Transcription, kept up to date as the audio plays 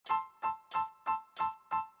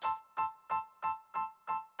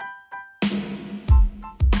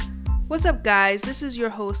What's up, guys? This is your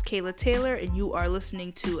host, Kayla Taylor, and you are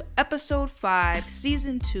listening to Episode 5,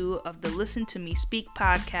 Season 2 of the Listen to Me Speak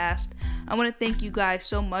podcast. I want to thank you guys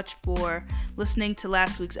so much for listening to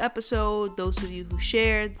last week's episode, those of you who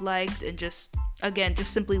shared, liked, and just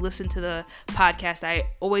simply listen to the podcast. I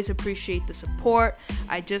always appreciate the support.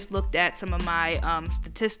 I just looked at some of my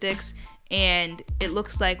statistics, and it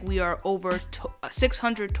looks like we are over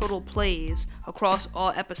 600 total plays across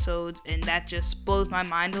all episodes, and that just blows my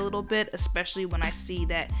mind a little bit, especially when I see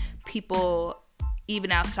that people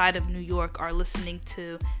even outside of New York are listening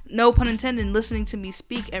to, no pun intended, listening to me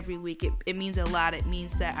speak every week. It means a lot. It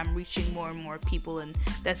means that I'm reaching more and more people, and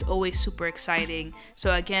that's always super exciting.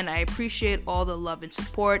 So again, I appreciate all the love and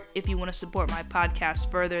support. If you want to support my podcast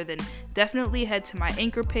further, then definitely head to my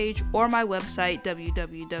Anchor page or my website,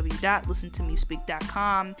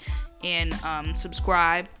 www.listentomespeak.com, and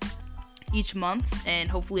subscribe each month, and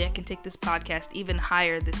hopefully I can take this podcast even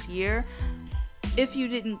higher this year. If you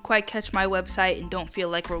didn't quite catch my website and don't feel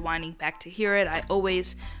like rewinding back to hear it, I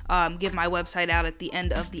always give my website out at the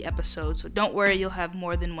end of the episode. So don't worry, you'll have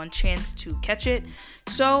more than one chance to catch it.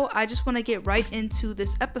 So I just want to get right into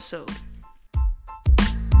this episode.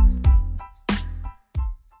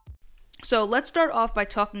 So let's start off by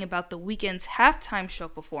talking about The Weeknd's halftime show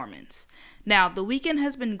performance. Now, The Weeknd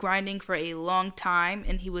has been grinding for a long time,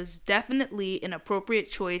 and he was definitely an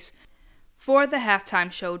appropriate choice for the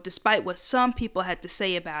halftime show, despite what some people had to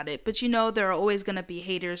say about it. But you know, there are always going to be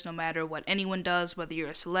haters no matter what anyone does, whether you're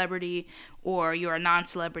a celebrity or you're a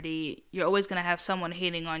non-celebrity. You're always going to have someone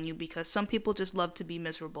hating on you because some people just love to be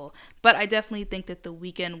miserable. But I definitely think that The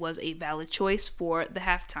Weeknd was a valid choice for the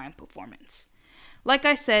halftime performance. Like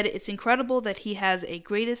I said, it's incredible that he has a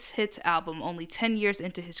greatest hits album only 10 years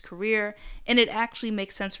into his career, and it actually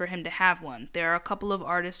makes sense for him to have one. There are a couple of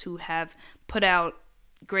artists who have put out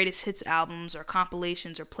greatest hits albums or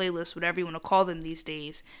compilations or playlists, whatever you want to call them these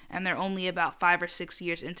days, and they're only about 5 or 6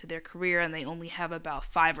 years into their career and they only have about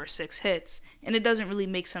 5 or 6 hits, and it doesn't really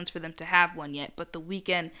make sense for them to have one yet. But The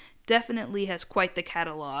Weeknd definitely has quite the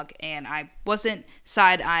catalog, and I wasn't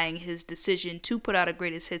side-eyeing his decision to put out a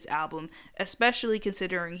greatest hits album, especially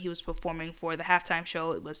considering he was performing for the halftime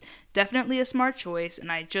show. It was definitely a smart choice,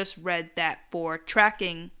 and I just read that for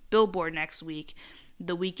tracking Billboard next week,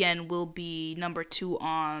 The Weeknd will be number 2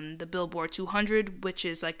 on the Billboard 200, which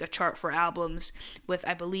is like a chart for albums, with,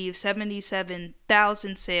 I believe,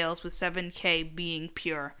 77,000 sales, with 7K being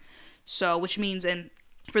pure. So, which means, and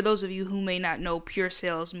for those of you who may not know, pure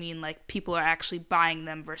sales mean like people are actually buying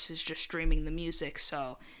them versus just streaming the music.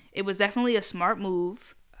 So, it was definitely a smart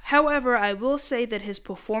move. However, I will say that his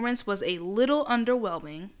performance was a little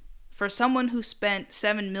underwhelming. For someone who spent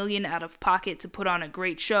 $7 million out of pocket to put on a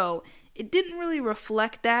great show, it didn't really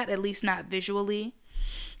reflect that, at least not visually.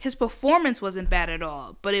 His performance wasn't bad at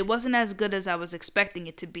all, but it wasn't as good as I was expecting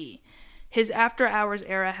it to be. His After Hours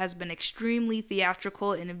era has been extremely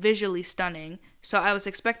theatrical and visually stunning, so I was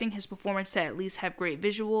expecting his performance to at least have great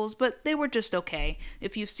visuals, but they were just okay.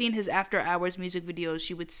 If you've seen his After Hours music videos,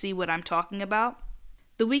 you would see what I'm talking about.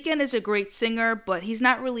 The Weeknd is a great singer, but he's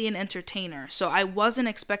not really an entertainer, so I wasn't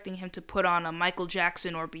expecting him to put on a Michael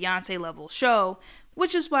Jackson or Beyonce level show,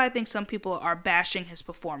 which is why I think some people are bashing his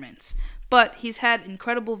performance. But he's had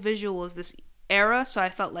incredible visuals this era, so I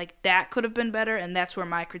felt like that could have been better, and that's where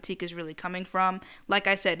my critique is really coming from. Like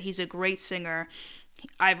I said, he's a great singer.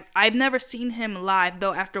 I've never seen him live,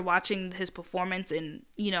 though, after watching his performance and,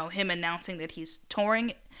 you know, him announcing that he's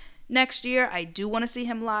touring next year. I do want to see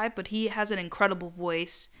him live, but he has an incredible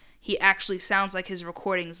voice. He actually sounds like his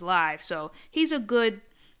recordings live, so he's a good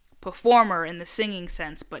performer in the singing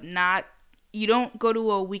sense, but not, you don't go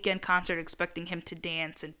to a Weeknd concert expecting him to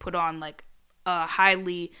dance and put on like a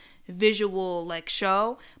highly visual like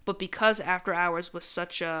show. But because After Hours was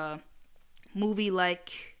such a movie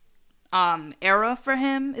like era for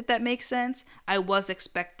him, if that makes sense, I was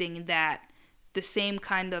expecting that the same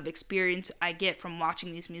kind of experience I get from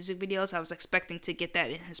watching these music videos. I was expecting to get that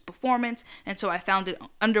in his performance, and so I found it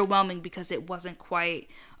underwhelming because it wasn't quite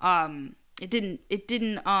it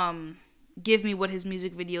didn't give me what his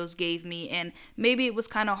music videos gave me, and maybe it was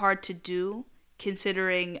kind of hard to do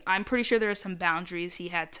considering I'm pretty sure there are some boundaries he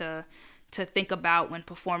had to think about when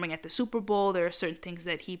performing at the Super Bowl. There are certain things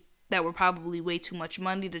that were probably way too much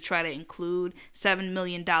money to try to include. $7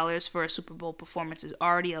 million for a Super Bowl performance is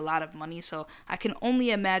already a lot of money, so I can only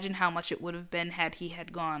imagine how much it would have been had he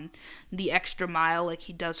had gone the extra mile like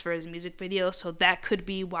he does for his music videos, so that could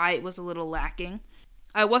be why it was a little lacking.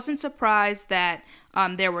 I wasn't surprised that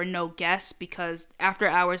there were no guests because After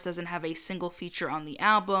Hours doesn't have a single feature on the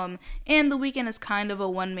album, and The Weeknd is kind of a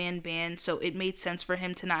one-man band, so it made sense for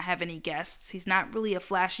him to not have any guests. He's not really a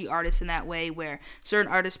flashy artist in that way where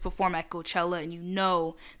certain artists perform at Coachella and you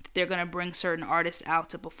know that they're going to bring certain artists out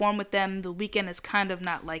to perform with them. The Weeknd is kind of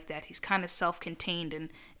not like that. He's kind of self-contained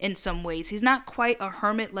in some ways. He's not quite a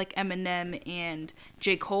hermit like Eminem and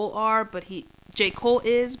J. Cole are, but J. Cole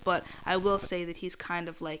is, but I will say that he's kind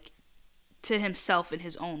of like to himself in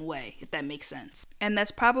his own way, if that makes sense. And that's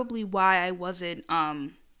probably why I wasn't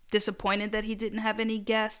disappointed that he didn't have any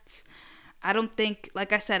guests. I don't think,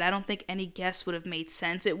 like I said, I don't think any guests would have made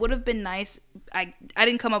sense. It would have been nice. I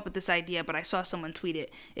didn't come up with this idea, but I saw someone tweet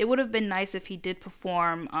it. It would have been nice if he did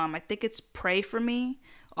perform, I think it's Pray For Me,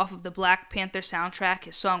 off of the Black Panther soundtrack,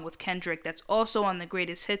 his song with Kendrick that's also on the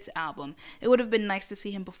Greatest Hits album. It would have been nice to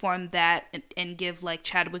see him perform that and give like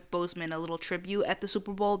Chadwick Boseman a little tribute at the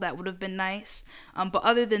Super Bowl. That would have been nice. But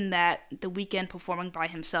other than that, The Weeknd performing by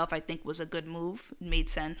himself I think was a good move. It made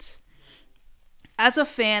sense. As a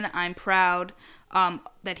fan, I'm proud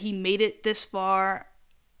that he made it this far.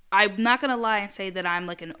 I'm not going to lie and say that I'm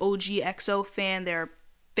like an OG EXO fan. There are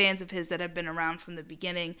fans of his that have been around from the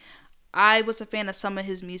beginning. I was a fan of some of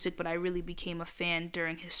his music, but I really became a fan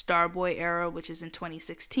during his Starboy era, which is in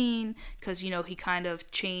 2016, because, you know, he kind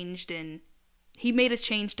of changed and he made a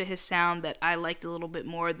change to his sound that I liked a little bit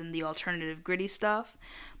more than the alternative gritty stuff.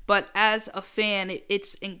 But as a fan,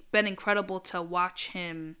 it's been incredible to watch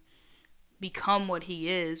him become what he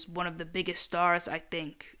is, one of the biggest stars, I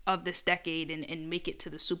think, of this decade, and make it to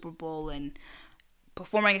the Super Bowl. And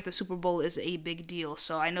performing at the Super Bowl is a big deal.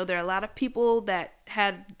 So I know there are a lot of people that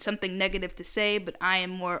had something negative to say, but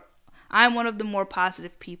I'm one of the more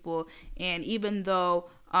positive people. And even though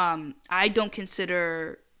I don't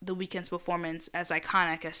consider The Weeknd's performance as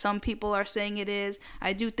iconic as some people are saying it is,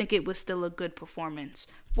 I do think it was still a good performance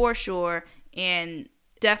for sure. And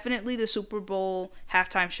definitely the Super Bowl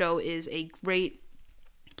halftime show is a great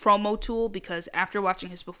promo tool, because after watching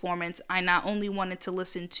his performance, I not only wanted to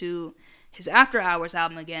listen to his After Hours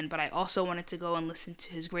album again, but I also wanted to go and listen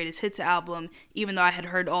to his Greatest Hits album, even though I had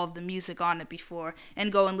heard all of the music on it before,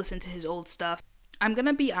 and go and listen to his old stuff. I'm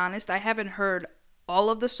gonna be honest, I haven't heard all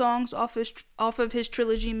of the songs off of his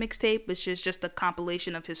trilogy mixtape, which is just a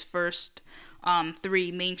compilation of his first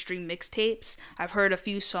 3 mainstream mixtapes. I've heard a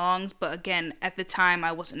few songs, but again, at the time,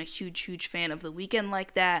 I wasn't a huge fan of The Weeknd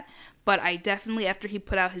like that. But I definitely, after he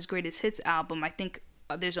put out his Greatest Hits album, I think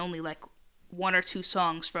there's only like 1 or 2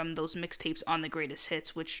 songs from those mixtapes on the Greatest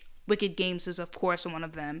Hits, which Wicked Games is of course one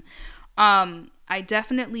of them. I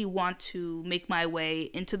definitely want to make my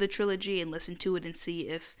way into the trilogy and listen to it and see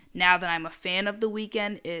if, now that I'm a fan of The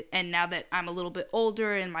Weeknd, and now that I'm a little bit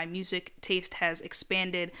older and my music taste has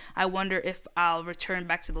expanded, I wonder if I'll return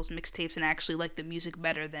back to those mixtapes and actually like the music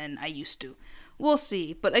better than I used to. We'll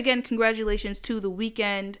see. But again, congratulations to The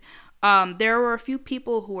Weeknd. There were a few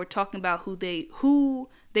people who were talking about who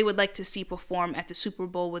they would like to see perform at the Super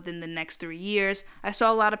Bowl within the next 3 years. I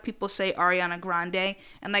saw a lot of people say Ariana Grande,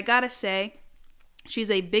 and I gotta say,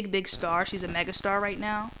 she's a big star. She's a megastar right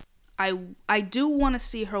now. I do want to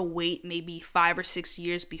see her wait maybe 5 or 6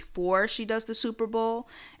 years before she does the Super Bowl.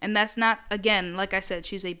 And that's not, again, like I said,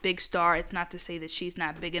 she's a big star. It's not to say that she's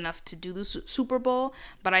not big enough to do the Super Bowl,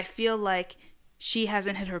 but I feel like she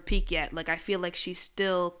hasn't hit her peak yet. Like, I feel like she's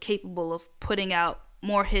still capable of putting out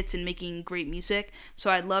more hits and making great music. So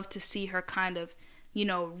I'd love to see her kind of, you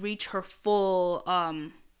know, reach her full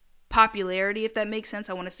popularity, if that makes sense.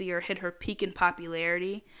 I want to see her hit her peak in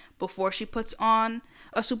popularity before she puts on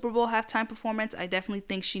a Super Bowl halftime performance. I definitely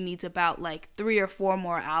think she needs about like 3 or 4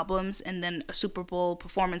 more albums, and then a Super Bowl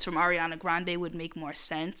performance from Ariana Grande would make more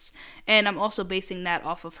sense. And I'm also basing that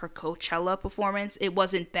off of her Coachella performance. It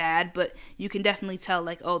wasn't bad, but you can definitely tell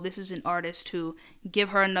like, oh, this is an artist who, give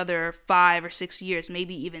her another 5 or 6 years,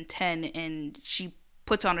 maybe even 10, and she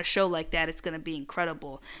puts on a show like that, it's going to be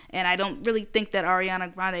incredible. And I don't really think that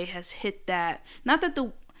Ariana Grande has hit that. Not that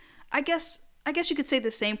I guess you could say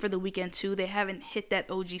the same for The Weeknd too. They haven't hit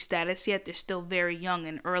that OG status yet. They're still very young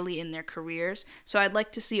and early in their careers. So I'd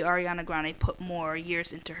like to see Ariana Grande put more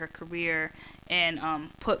years into her career and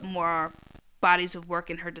put more bodies of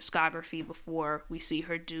work in her discography before we see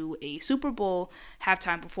her do a Super Bowl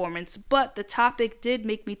halftime performance. But the topic did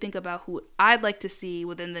make me think about who I'd like to see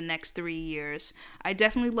within the next 3 years. I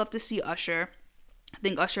definitely love to see Usher. I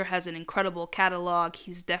think Usher has an incredible catalog.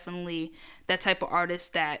 He's definitely that type of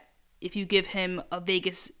artist that if you give him a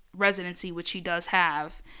Vegas residency, which he does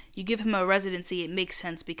have. You give him a residency, it makes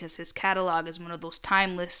sense because his catalog is one of those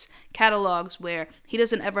timeless catalogs where he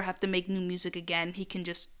doesn't ever have to make new music again. He can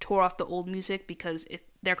just tour off the old music because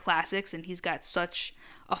they're classics, and he's got such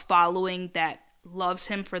a following that loves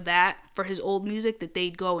him for that, for his old music, that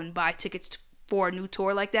they'd go and buy tickets for a new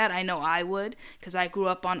tour like that. I know I would, because I grew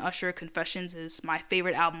up on Usher. Confessions is my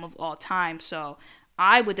favorite album of all time, so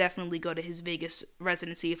I would definitely go to his Vegas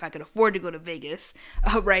residency if I could afford to go to Vegas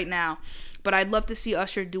right now. But I'd love to see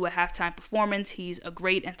Usher do a halftime performance. He's a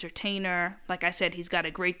great entertainer. Like I said, he's got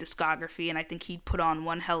a great discography, and I think he'd put on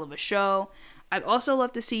one hell of a show. I'd also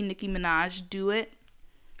love to see Nicki Minaj do it.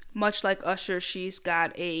 Much like Usher, she's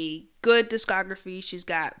got a good discography. She's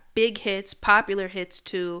got big hits, popular hits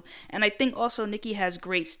too. And I think also Nicki has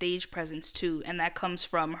great stage presence too. And that comes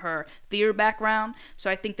from her theater background.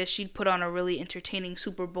 So I think that she'd put on a really entertaining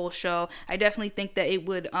Super Bowl show. I definitely think that it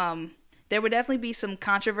would, there would definitely be some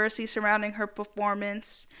controversy surrounding her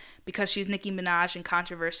performance because she's Nicki Minaj, and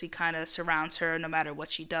controversy kind of surrounds her no matter what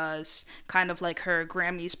she does. Kind of like her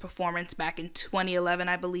Grammys performance back in 2011,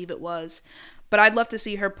 I believe it was. But I'd love to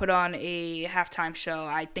see her put on a halftime show.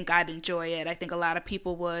 I think I'd enjoy it. I think a lot of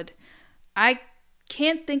people would. I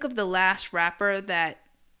can't think of the last rapper that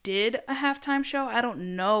did a halftime show. I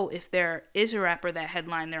don't know if there is a rapper that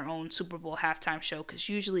headlined their own Super Bowl halftime show, because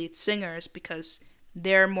usually it's singers, because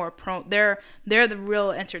they're more they're the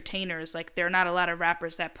real entertainers. Like, there are not a lot of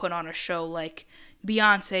rappers that put on a show like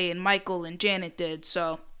Beyonce and Michael and Janet did.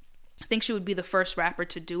 So I think she would be the first rapper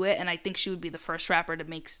to do it, and I think she would be the first rapper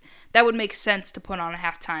that would make sense to put on a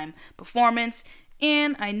halftime performance.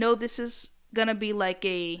 And I know this is gonna be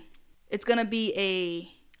it's gonna be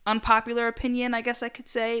a unpopular opinion, I guess I could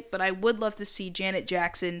say, but I would love to see Janet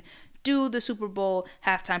Jackson do the Super Bowl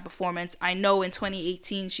halftime performance. I know in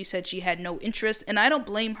 2018 she said she had no interest, and I don't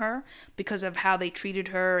blame her because of how they treated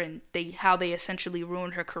her and how they essentially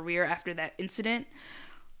ruined her career after that incident.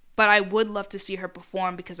 But I would love to see her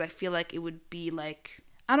perform because I feel like it would be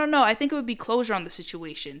I don't know, I think it would be closure on the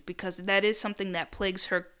situation, because that is something that plagues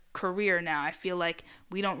her career now. I feel like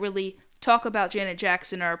we don't really talk about Janet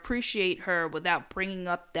Jackson or appreciate her without bringing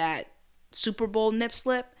up that Super Bowl nip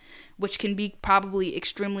slip, which can be probably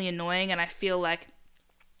extremely annoying, and I feel like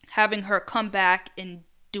having her come back and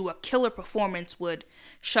do a killer performance would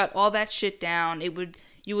shut all that shit down.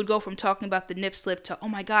 You would go from talking about the nip slip to, oh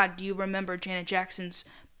my god, do you remember Janet Jackson's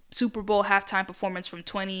Super Bowl halftime performance from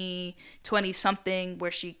 2020 something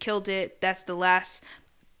where she killed it?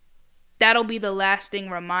 That'll be the lasting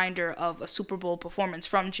reminder of a Super Bowl performance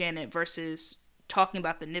from Janet versus talking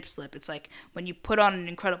about the nip slip. It's like when you put on an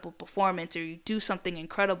incredible performance or you do something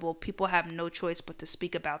incredible, people have no choice but to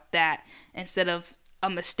speak about that instead of a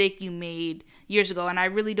mistake you made years ago. And I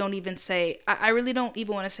really don't even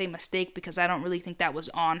want to say mistake, because I don't really think that was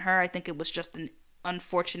on her. I think it was just an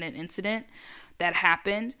unfortunate incident that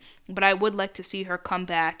happened. But I would like to see her come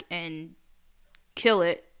back and kill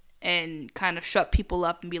it and kind of shut people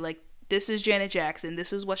up and be like, this is Janet Jackson.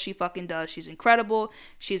 This is what she fucking does. She's incredible.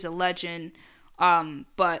 She's a legend.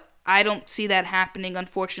 But I don't see that happening,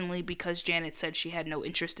 unfortunately, because Janet said she had no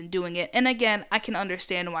interest in doing it. And again, I can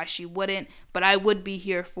understand why she wouldn't, but I would be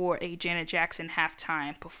here for a Janet Jackson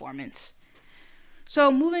halftime performance.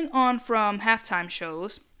 So moving on from halftime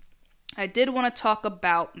shows, I did want to talk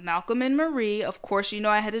about Malcolm and Marie. Of course,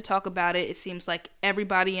 I had to talk about it. It seems like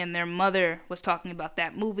everybody and their mother was talking about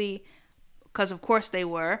that movie, because of course they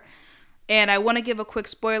were. And I want to give a quick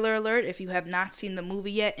spoiler alert. If you have not seen the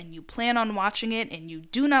movie yet and you plan on watching it and you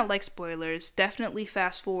do not like spoilers, definitely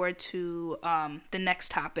fast forward to the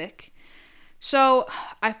next topic. So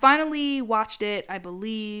I finally watched it, I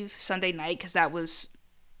believe, Sunday night, because that was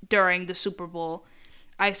during the Super Bowl.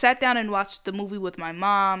 I sat down and watched the movie with my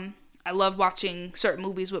mom. I love watching certain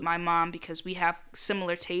movies with my mom because we have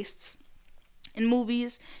similar tastes in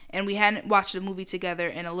movies, and we hadn't watched a movie together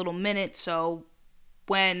in a little minute. So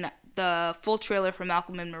when the full trailer for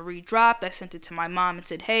Malcolm and Marie dropped, I sent it to my mom and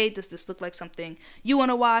said, hey, does this look like something you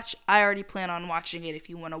want to watch? I already plan on watching it. If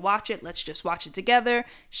you want to watch it, let's just watch it together.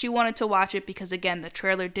 She wanted to watch it because, again, the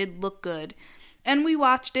trailer did look good. And we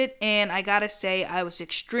watched it, and I gotta say, I was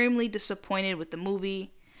extremely disappointed with the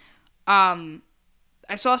movie.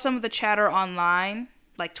 I saw some of the chatter online,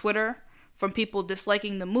 like Twitter, from people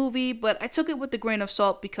disliking the movie, but I took it with a grain of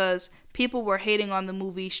salt because people were hating on the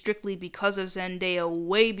movie strictly because of Zendaya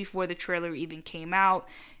way before the trailer even came out.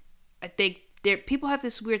 I think people have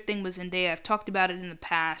this weird thing with Zendaya. I've talked about it in the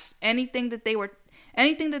past. Anything that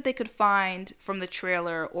they could find from the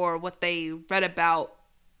trailer or what they read about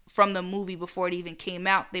from the movie before it even came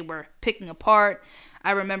out, they were picking apart.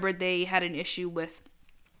 I remember they had an issue with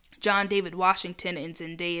John David Washington and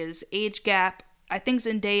Zendaya's age gap. I think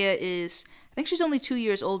she's only 2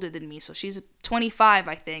 years older than me, so she's 25,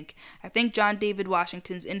 I think. I think John David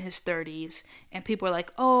Washington's in his 30s, and people are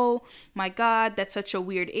like, oh my god, that's such a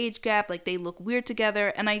weird age gap, like they look weird together,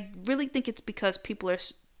 and I really think it's because people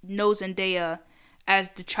know Zendaya as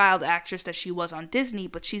the child actress that she was on Disney,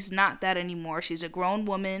 but she's not that anymore. She's a grown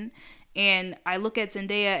woman, and I look at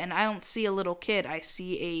Zendaya and I don't see a little kid. I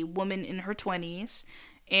see a woman in her 20s,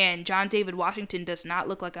 and John David Washington does not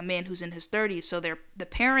look like a man who's in his 30s, so the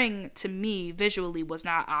pairing to me visually was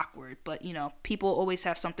not awkward, but people always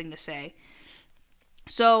have something to say.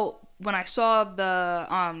 So when I saw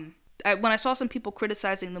when I saw some people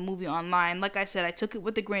criticizing the movie online, like I said, I took it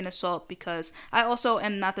with a grain of salt because I also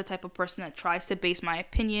am not the type of person that tries to base my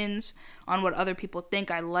opinions on what other people think.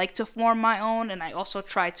 I like to form my own, and I also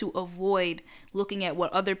try to avoid looking at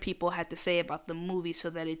what other people had to say about the movie so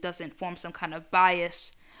that it doesn't form some kind of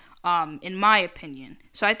bias, in my opinion.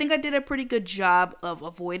 So I think I did a pretty good job of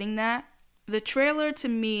avoiding that. The trailer to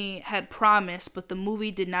me had promise, but the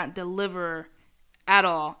movie did not deliver at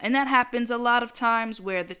all. And that happens a lot of times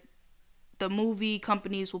where the movie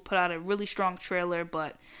companies will put out a really strong trailer,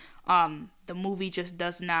 but the movie just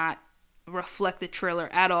does not reflect the trailer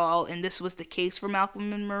at all, and this was the case for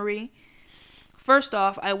Malcolm and Marie. First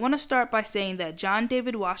off, I want to start by saying that John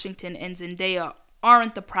David Washington and Zendaya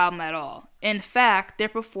aren't the problem at all. In fact, their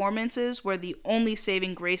performances were the only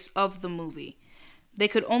saving grace of the movie. They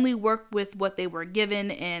could only work with what they were given,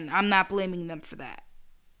 and I'm not blaming them for that.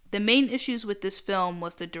 The main issues with this film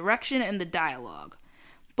was the direction and the dialogue.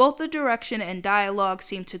 Both the direction and dialogue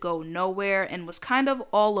seemed to go nowhere and was kind of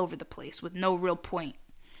all over the place with no real point.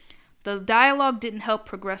 The dialogue didn't help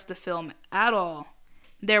progress the film at all.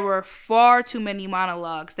 There were far too many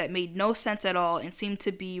monologues that made no sense at all and seemed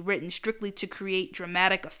to be written strictly to create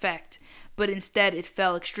dramatic effect, but instead it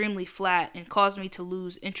fell extremely flat and caused me to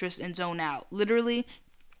lose interest and zone out. Literally,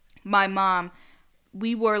 my mom,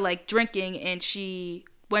 we were like drinking and she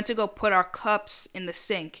went to go put our cups in the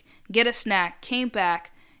sink, get a snack, came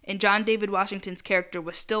back, and John David Washington's character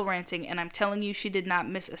was still ranting, and I'm telling you, she did not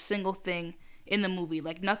miss a single thing in the movie.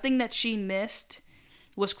 Like, nothing that she missed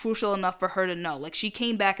was crucial enough for her to know. Like, she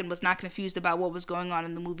came back and was not confused about what was going on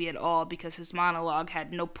in the movie at all because his monologue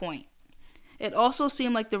had no point. It also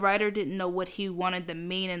seemed like the writer didn't know what he wanted the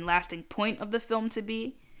main and lasting point of the film to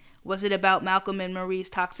be. Was it about Malcolm and Marie's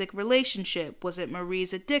toxic relationship? Was it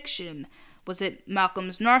Marie's addiction? Was it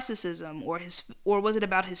Malcolm's narcissism? Or was it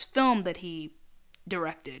about his film that he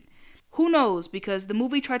directed? Who knows, because the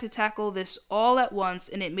movie tried to tackle this all at once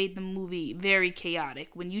and it made the movie very chaotic.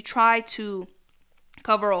 When you try to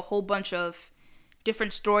cover a whole bunch of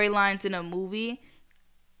different storylines in a movie,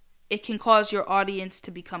 it can cause your audience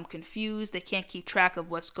to become confused. They can't keep track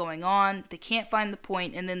of what's going on. They can't find the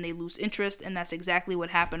point, and then they lose interest, and that's exactly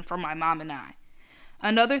what happened for my mom and I.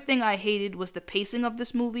 Another thing I hated was the pacing of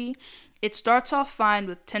this movie. It starts off fine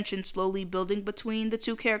with tension slowly building between the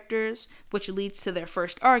two characters, which leads to their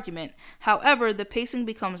first argument. However, the pacing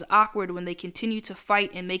becomes awkward when they continue to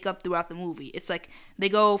fight and make up throughout the movie. It's like they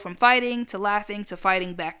go from fighting to laughing to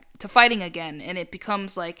fighting back to fighting again, and it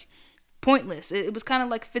becomes like pointless. It was kind of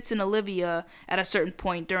like Fitz and Olivia at a certain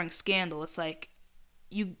point during Scandal. It's like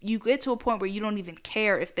you get to a point where you don't even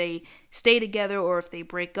care if they stay together or if they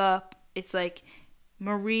break up. It's like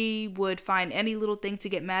Marie would find any little thing to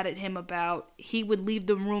get mad at him about. He would leave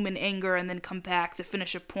the room in anger and then come back to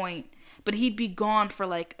finish a point. But he'd be gone for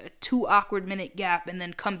like a 2 awkward minute gap and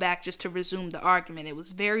then come back just to resume the argument. It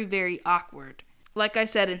was very, very awkward. Like I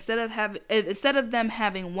said, instead of them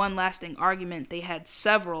having one lasting argument, they had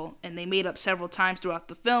several, and they made up several times throughout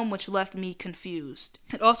the film, which left me confused.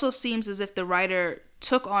 It also seems as if the writer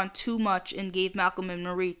took on too much and gave Malcolm and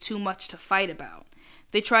Marie too much to fight about.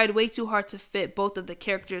 They tried way too hard to fit both of the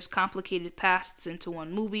characters' complicated pasts into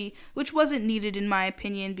one movie, which wasn't needed in my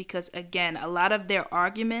opinion because, again, a lot of their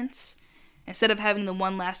arguments, instead of having the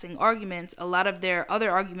one lasting argument, a lot of their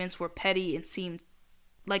other arguments were petty and seemed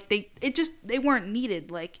like they weren't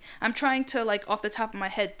needed. Like, I'm trying to, like, off the top of my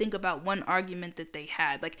head, think about one argument that they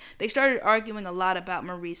had. Like, they started arguing a lot about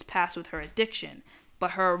Marie's past with her addiction,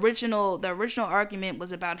 but the original argument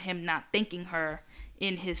was about him not thanking her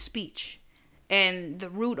in his speech. And the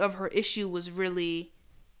root of her issue was really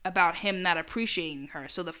about him not appreciating her.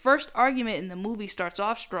 So the first argument in the movie starts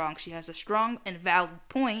off strong. She has a strong and valid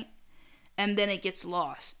point, and then it gets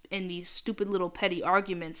lost in these stupid little petty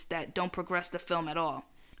arguments that don't progress the film at all.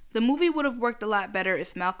 The movie would have worked a lot better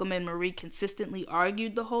if Malcolm and Marie consistently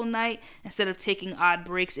argued the whole night instead of taking odd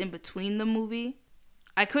breaks in between the movie.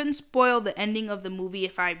 I couldn't spoil the ending of the movie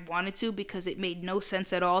if I wanted to because it made no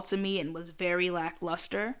sense at all to me and was very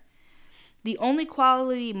lackluster. The only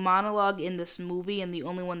quality monologue in this movie, and the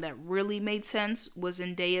only one that really made sense, was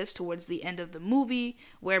Zendaya's towards the end of the movie,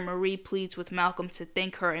 where Marie pleads with Malcolm to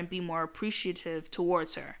thank her and be more appreciative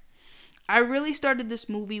towards her. I really started this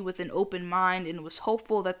movie with an open mind and was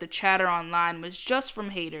hopeful that the chatter online was just from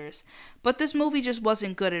haters, but this movie just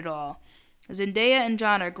wasn't good at all. Zendaya and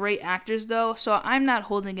John are great actors though, so I'm not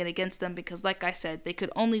holding it against them because, like I said, they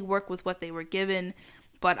could only work with what they were given.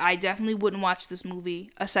 But I definitely wouldn't watch this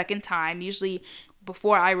movie a second time. Usually,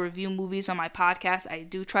 before I review movies on my podcast, I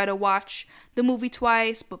do try to watch the movie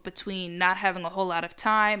twice, but between not having a whole lot of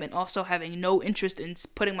time and also having no interest in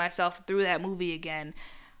putting myself through that movie again,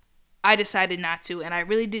 I decided not to, and I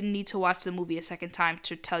really didn't need to watch the movie a second time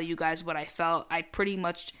to tell you guys what I felt. I pretty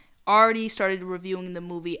much already started reviewing the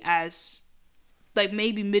movie as like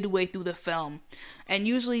maybe midway through the film, and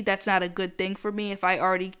usually that's not a good thing for me. If I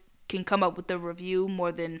already can come up with a review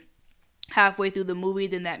more than halfway through the movie,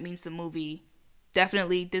 then that means the movie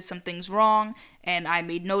definitely did some things wrong, and I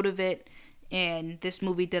made note of it, and this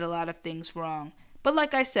movie did a lot of things wrong. But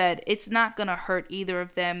like I said, it's not gonna hurt either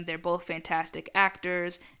of them. They're both fantastic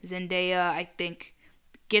actors. Zendaya, I think,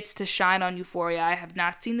 gets to shine on Euphoria. I have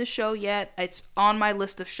not seen the show yet. It's on my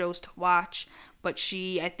list of shows to watch, but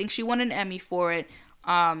I think she won an Emmy for it.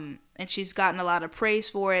 And she's gotten a lot of praise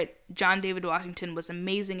for it. John David Washington was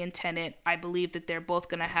amazing in Tenet. I believe that they're both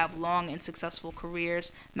going to have long and successful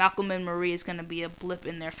careers. Malcolm and Marie is going to be a blip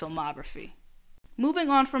in their filmography. Moving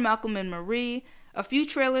on from Malcolm and Marie, a few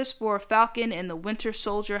trailers for Falcon and the Winter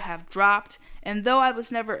Soldier have dropped, and though I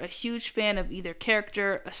was never a huge fan of either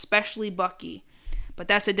character, especially Bucky, but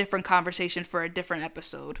that's a different conversation for a different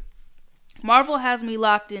episode. Marvel has me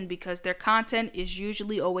locked in because their content is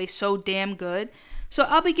usually always so damn good, so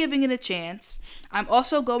I'll be giving it a chance. I'm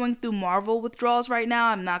also going through Marvel withdrawals right now,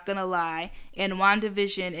 I'm not gonna lie, and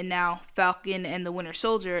WandaVision and now Falcon and the Winter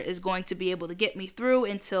Soldier is going to be able to get me through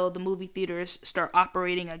until the movie theaters start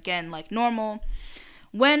operating again like normal.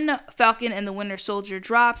 When Falcon and the Winter Soldier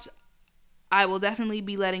drops, I will definitely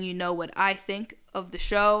be letting you know what I think of the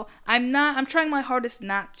show. I'm trying my hardest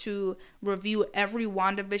not to review every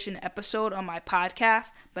WandaVision episode on my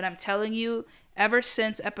podcast, but I'm telling you, ever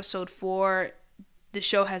since episode 4, the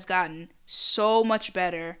show has gotten so much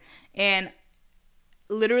better, and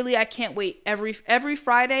literally I can't wait. Every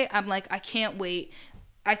Friday, I'm like, I can't wait.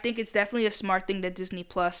 I think it's definitely a smart thing that Disney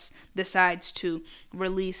Plus decides to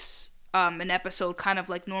release an episode kind of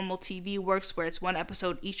like normal TV works, where it's one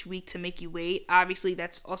episode each week to make you wait. Obviously,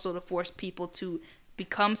 that's also to force people to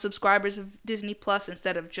become subscribers of Disney Plus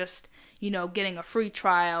instead of just, getting a free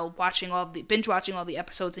trial, binge watching all the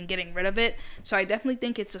episodes and getting rid of it. So I definitely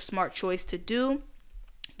think it's a smart choice to do,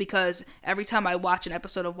 because every time I watch an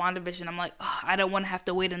episode of WandaVision, I'm like, I don't want to have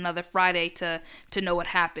to wait another Friday to know what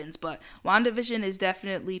happens. But WandaVision is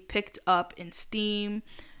definitely picked up in steam.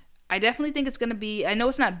 I definitely think it's going to be, I know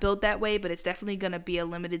it's not built that way, but it's definitely going to be a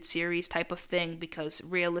limited series type of thing, because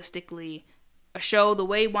realistically, a show, the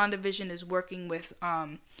way WandaVision is working with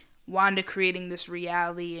Wanda creating this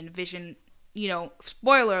reality and Vision,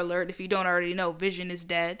 spoiler alert, if you don't already know, Vision is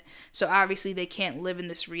dead. So obviously they can't live in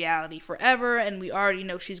this reality forever, and we already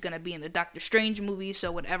know she's going to be in the Doctor Strange movie,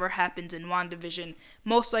 so whatever happens in WandaVision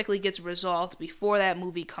most likely gets resolved before that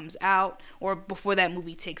movie comes out, or before that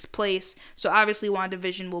movie takes place. So obviously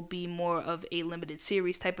WandaVision will be more of a limited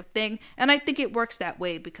series type of thing, and I think it works that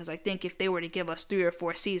way, because I think if they were to give us 3 or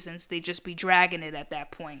 4 seasons, they'd just be dragging it at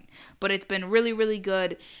that point. But it's been really, really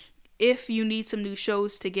good. If you need some new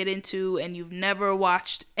shows to get into and you've never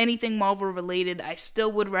watched anything Marvel related, I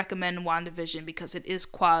still would recommend WandaVision, because it is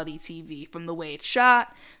quality TV. From the way it's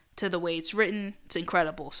shot to the way it's written, it's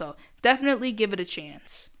incredible. So definitely give it a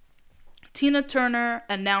chance. Tina Turner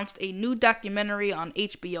announced a new documentary on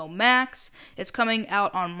HBO Max. It's coming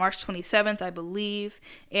out on March 27th, I believe.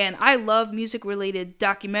 And I love music-related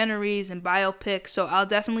documentaries and biopics, so I'll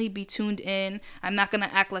definitely be tuned in. I'm not going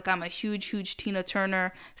to act like I'm a huge Tina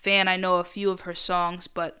Turner fan. I know a few of her songs,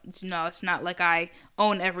 but it's not like I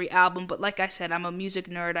own every album. But like I said, I'm a music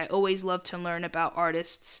nerd. I always love to learn about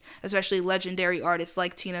artists, especially legendary artists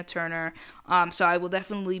like Tina Turner. So I will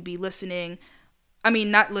definitely be listening.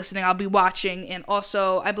 I'll be watching. And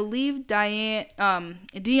also, I believe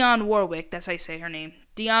Dionne Warwick, that's how you say her name,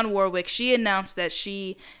 Dionne Warwick, she announced that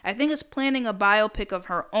she, I think, is planning a biopic of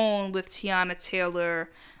her own with Tiana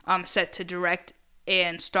Taylor set to direct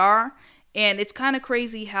and star. And it's kind of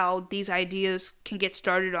crazy how these ideas can get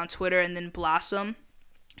started on Twitter and then blossom.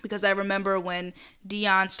 Because I remember when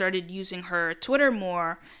Dionne started using her Twitter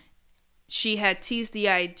more, she had teased the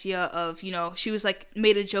idea of, she was like,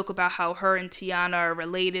 made a joke about how her and Tiana are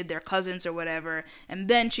related, they're cousins or whatever. And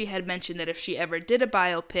then she had mentioned that if she ever did a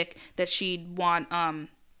biopic, that she'd want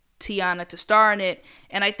Tiana to star in it.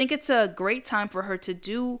 And I think it's a great time for her to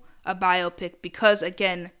do a biopic because,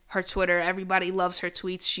 again, her Twitter, everybody loves her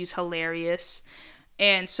tweets. She's hilarious.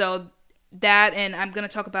 And so that, and I'm going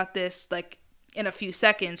to talk about this like in a few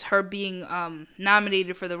seconds, her being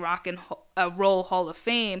nominated for the Rock and Roll Hall of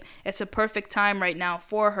Fame, it's a perfect time right now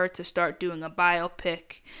for her to start doing a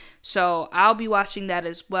biopic. So I'll be watching that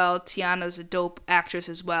as well. Tiana's a dope actress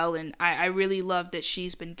as well, and I really love that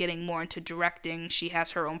she's been getting more into directing. She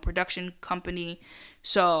has her own production company,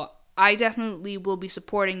 so I definitely will be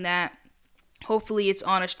supporting that. Hopefully it's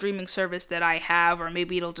on a streaming service that I have, or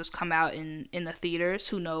maybe it'll just come out in the theaters,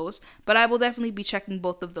 who knows. But I will definitely be checking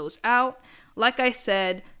both of those out. Like I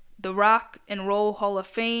said, the Rock and Roll Hall of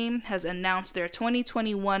Fame has announced their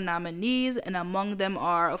 2021 nominees, and among them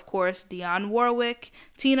are, of course, Dionne Warwick,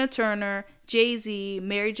 Tina Turner, Jay-Z,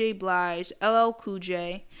 Mary J. Blige, LL Cool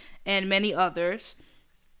J, and many others.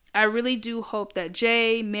 I really do hope that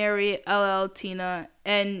Jay, Mary, LL, Tina,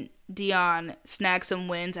 and Dionne snag some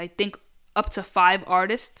wins. I think up to 5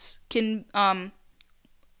 artists can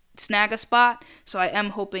snag a spot, so I am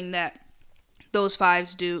hoping that those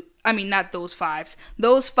 5 do. I mean, not those 5s.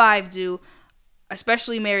 Those 5 do,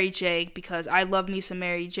 especially Mary J, because I love me some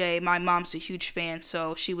Mary J. My mom's a huge fan,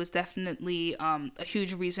 so she was definitely a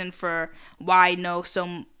huge reason for why I know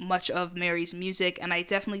so much of Mary's music, and I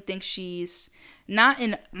definitely think she's, not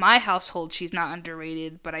in my household, she's not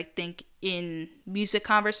underrated, but I think in music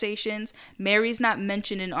conversations, Mary's not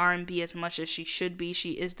mentioned in R&B as much as she should be.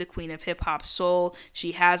 She is the queen of hip-hop soul.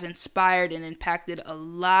 She has inspired and impacted a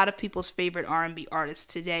lot of people's favorite R&B artists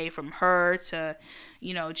today, from her to,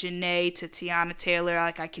 Janae to Tiana Taylor.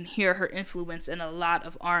 Like, I can hear her influence in a lot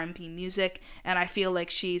of R&B music, and I feel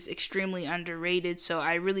like she's extremely underrated, so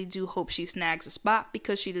I really do hope she snags a spot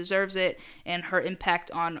because she deserves it, and her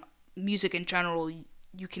impact on music in general,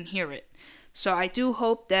 you can hear it. So I do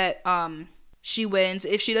hope that she wins.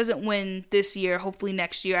 If she doesn't win this year, hopefully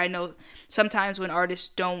next year. I know sometimes when artists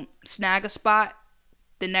don't snag a spot,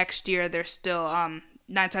 the next year they're still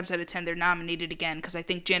 9 times out of 10 they're nominated again, because I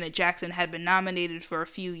think Janet Jackson had been nominated for a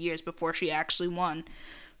few years before she actually won.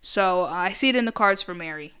 So I see it in the cards for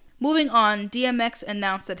Mary. Moving on, DMX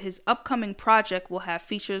announced that his upcoming project will have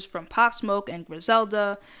features from Pop Smoke and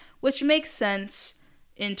Griselda, which makes sense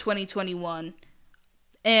in 2021.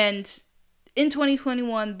 And in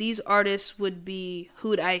 2021, these artists would be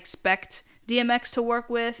who'd I expect DMX to work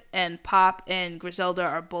with, and Pop and Griselda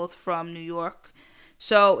are both from New York,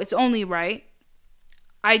 so it's only right.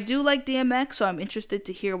 I do like DMX, so I'm interested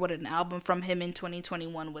to hear what an album from him in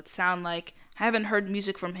 2021 would sound like. I haven't heard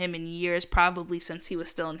music from him in years, probably since he was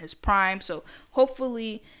still in his prime, so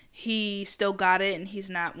hopefully he still got it and he's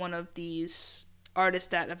not one of these artists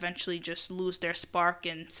that eventually just lose their spark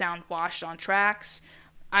and sound washed on tracks.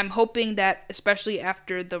 I'm hoping that, especially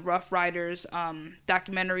after the Rough Riders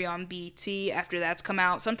documentary on BET, after that's come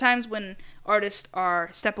out, sometimes when artists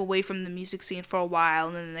step away from the music scene for a while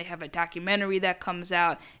and then they have a documentary that comes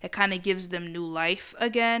out, it kind of gives them new life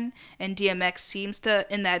again. And DMX seems to,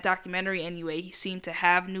 in that documentary anyway, he seemed to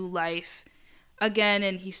have new life again,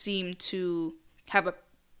 and he seemed to have a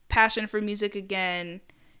passion for music again.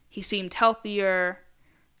 He seemed healthier.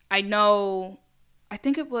 I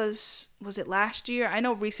think it was it last year? I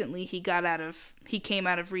know recently he came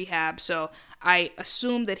out of rehab, so I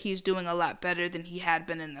assume that he's doing a lot better than he had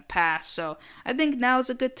been in the past. So I think now is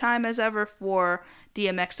a good time as ever for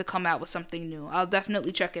DMX to come out with something new. I'll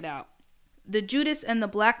definitely check it out. The Judas and the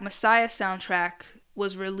Black Messiah soundtrack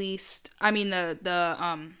was released. I mean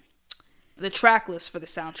the track list for the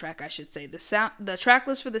soundtrack, I should say. The track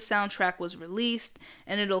list for the soundtrack was released,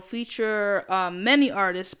 and it'll feature many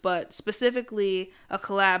artists, but specifically a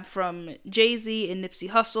collab from Jay-Z and Nipsey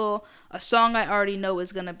Hussle, a song I already know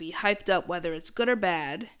is going to be hyped up whether it's good or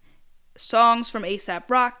bad, songs from A$AP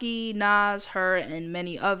Rocky, Nas, Her, and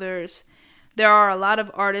many others. There are a lot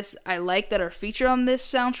of artists I like that are featured on this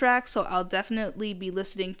soundtrack, so I'll definitely be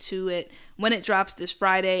listening to it when it drops this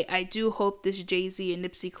Friday. I do hope this Jay-Z and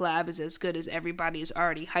Nipsey collab is as good as everybody is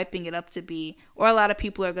already hyping it up to be, or a lot of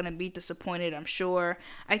people are going to be disappointed, I'm sure.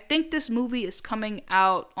 I think this movie is coming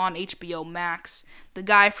out on HBO Max. The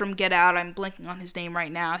guy from Get Out, I'm blanking on his name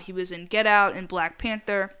right now, he was in Get Out and Black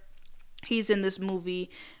Panther. He's in this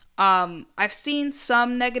movie. I've seen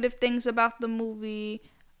some negative things about the movie,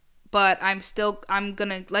 but I'm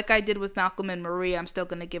gonna, like I did with Malcolm and Marie, I'm still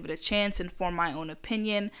gonna give it a chance and form my own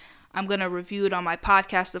opinion. I'm going to review it on my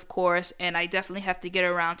podcast, of course, and I definitely have to get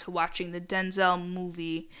around to watching the Denzel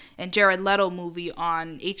movie and Jared Leto movie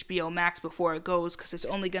on HBO Max before it goes, because it's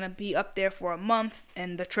only going to be up there for a month,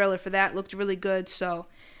 and the trailer for that looked really good, so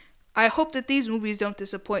I hope that these movies don't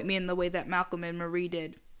disappoint me in the way that Malcolm and Marie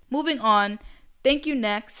did. Moving on, Thank You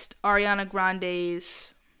Next, Ariana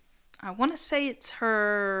Grande's, I want to say it's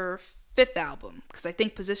her 5th album, because I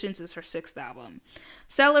think Positions is her 6th album,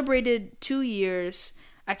 celebrated 2 years.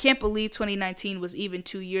 I can't believe 2019 was even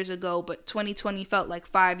 2 years ago, but 2020 felt like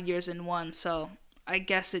 5 years in one, so I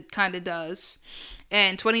guess it kind of does.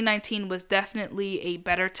 And 2019 was definitely a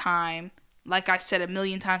better time. Like I said a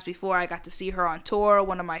million times before, I got to see her on tour,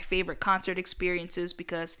 one of my favorite concert experiences,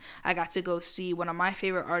 because I got to go see one of my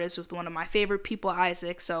favorite artists with one of my favorite people,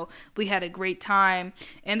 Isaac, so we had a great time.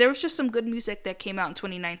 And there was just some good music that came out in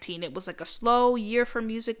 2019. It was like a slow year for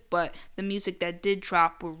music, but the music that did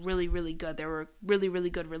drop were really, really good. There were really, really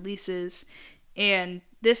good releases. And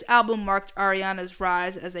this album marked Ariana's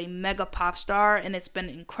rise as a mega pop star, and it's been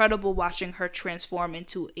incredible watching her transform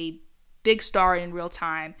into a big star in real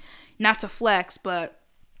time. Not to flex, but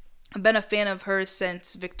I've been a fan of hers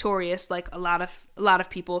since Victorious, like a lot of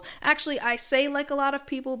people. Actually, I say like a lot of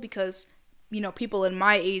people because, people in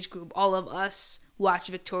my age group, all of us watched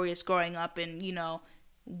Victorious growing up, and,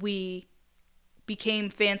 we became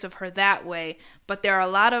fans of her that way. But there are a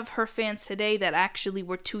lot of her fans today that actually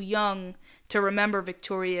were too young to remember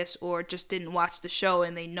Victorious or just didn't watch the show,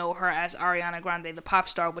 and they know her as Ariana Grande, the pop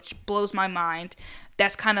star, which blows my mind.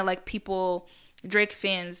 That's kind of like Drake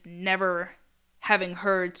fans never having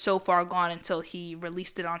heard So Far Gone until he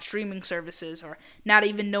released it on streaming services, or not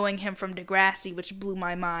even knowing him from Degrassi, which blew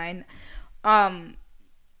my mind.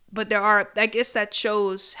 But I guess that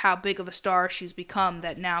shows how big of a star she's become,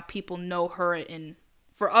 that now people know her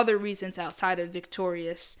for other reasons outside of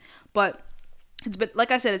Victorious. But it's been, like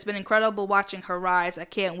I said, it's been incredible watching her rise. I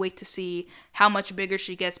can't wait to see how much bigger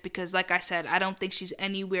she gets, because like I said, I don't think she's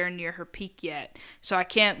anywhere near her peak yet. So I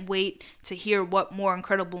can't wait to hear what more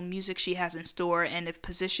incredible music she has in store. And if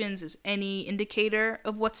Positions is any indicator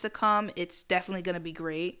of what's to come, it's definitely going to be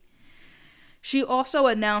great. She also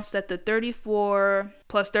announced that the 34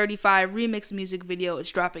 plus 35 remix music video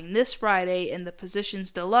is dropping this Friday, and the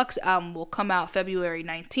Positions Deluxe album will come out February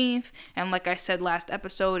 19th. And like I said last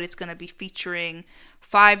episode, it's going to be featuring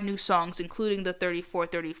 5 new songs, including the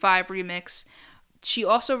 34-35 remix. She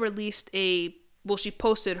also released she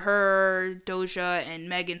posted her, Doja, and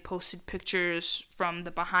Megan posted pictures from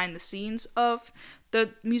the behind the scenes of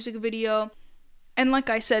the music video. And like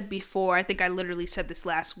I said before, I think I literally said this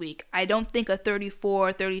last week, I don't think a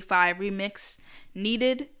 34-35 remix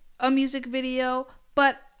needed a music video,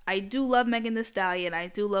 but I do love Megan Thee Stallion, I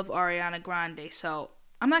do love Ariana Grande, so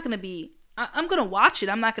I'm going to watch it,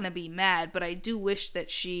 I'm not going to be mad, but I do wish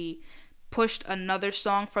that she pushed another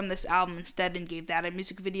song from this album instead and gave that a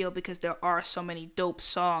music video, because there are so many dope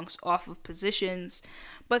songs off of Positions.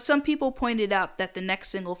 But some people pointed out that the next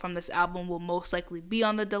single from this album will most likely be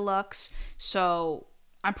on the deluxe, so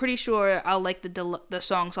I'm pretty sure I'll like the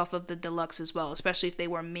songs off of the deluxe as well, especially if they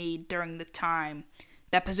were made during the time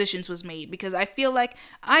that Positions was made, because I feel like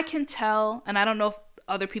I can tell, and I don't know if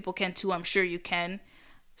other people can too, I'm sure you can.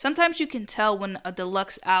 Sometimes you can tell when a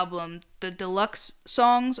deluxe album, the deluxe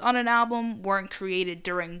songs on an album weren't created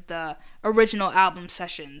during the original album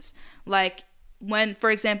sessions. Like for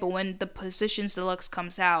example, when the Positions Deluxe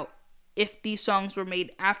comes out, if these songs were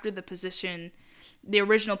made after the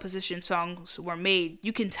original Position songs were made,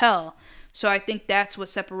 you can tell. So I think that's what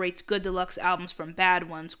separates good deluxe albums from bad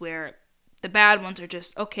ones, where the bad ones are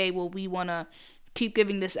just, okay, well, we want to keep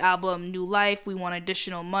giving this album new life, we want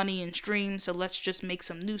additional money and streams, so let's just make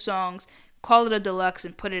some new songs, call it a deluxe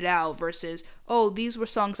and put it out, versus, oh, these were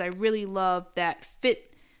songs I really loved that fit,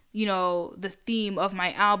 the theme of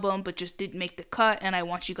my album, but just didn't make the cut, and I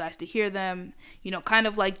want you guys to hear them. Kind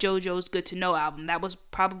of like JoJo's Good to Know album. That was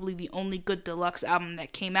probably the only good deluxe album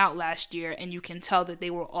that came out last year, and you can tell that they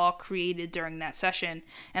were all created during that session.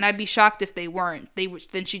 And I'd be shocked if they weren't.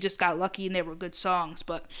 Then she just got lucky and they were good songs.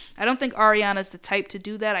 But I don't think Ariana's the type to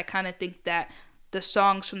do that. I kind of think that the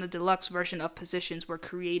songs from the deluxe version of Positions were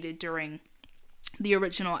created during the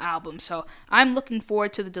original album. So I'm looking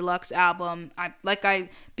forward to the deluxe album.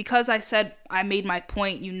 Because I said I made my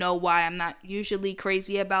point, you know why I'm not usually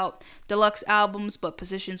crazy about deluxe albums, but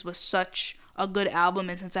Positions was such a good album,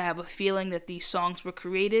 and since I have a feeling that these songs were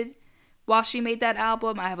created while she made that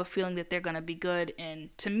album, I have a feeling that they're gonna be good.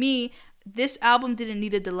 And to me, this album didn't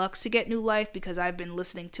need a deluxe to get new life, because I've been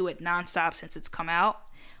listening to it nonstop since it's come out.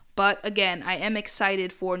 But again, I am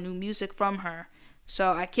excited for new music from her.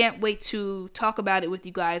 So I can't wait to talk about it with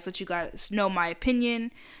you guys, let you guys know my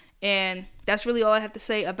opinion. And that's really all I have to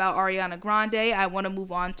say about Ariana Grande. I want to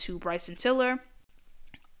move on to Bryson Tiller.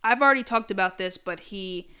 I've already talked about this, but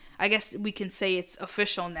I guess we can say it's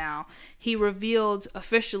official now. He revealed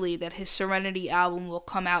officially that his Serenity album will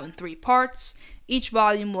come out in 3 parts. Each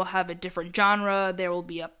volume will have a different genre. There will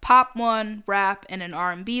be a pop one, rap, and an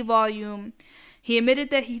R&B volume. He admitted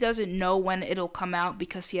that he doesn't know when it'll come out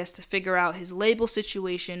because he has to figure out his label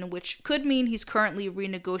situation, which could mean he's currently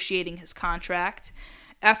renegotiating his contract.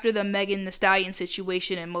 After the Megan Thee Stallion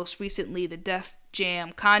situation and most recently the Def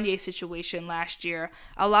Jam Kanye situation last year,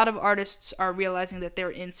 a lot of artists are realizing that they're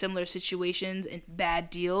in similar situations and bad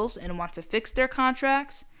deals and want to fix their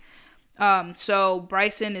contracts. So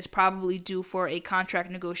Bryson is probably due for a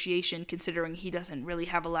contract negotiation considering he doesn't really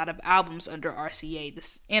have a lot of albums under RCA.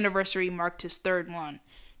 This anniversary marked his 3rd one.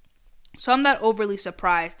 So I'm not overly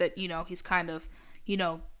surprised that, he's kind of,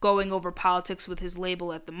 going over politics with his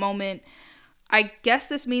label at the moment. I guess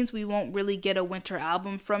this means we won't really get a winter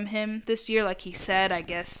album from him this year. Like he said, I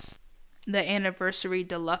guess the Anniversary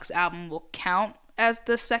Deluxe album will count as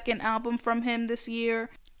the 2nd album from him this year.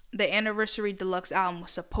 The Anniversary Deluxe album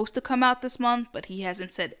was supposed to come out this month, but he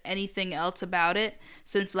hasn't said anything else about it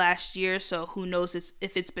since last year, so who knows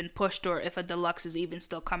if it's been pushed or if a deluxe is even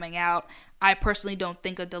still coming out. I personally don't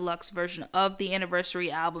think a deluxe version of the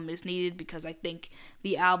Anniversary album is needed because I think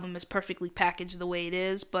the album is perfectly packaged the way it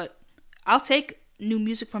is, but I'll take new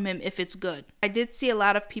music from him if it's good. I did see a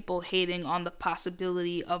lot of people hating on the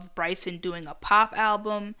possibility of Bryson doing a pop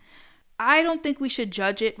album. I don't think we should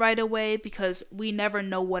judge it right away because we never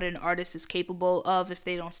know what an artist is capable of if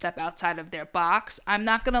they don't step outside of their box. I'm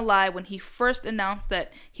not gonna lie, when he first announced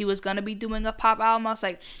that he was gonna be doing a pop album, I was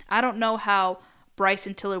like, I don't know how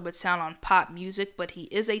Bryson Tiller would sound on pop music, but he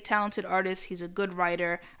is a talented artist. He's a good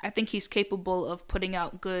writer. I think he's capable of putting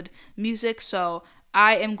out good music, so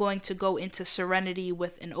I am going to go into Serenity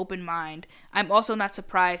with an open mind. I'm also not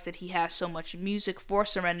surprised that he has so much music for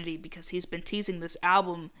Serenity because he's been teasing this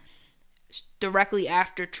album directly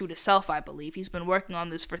after True to Self, I believe. He's been working on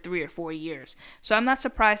this for 3 or 4 years. So I'm not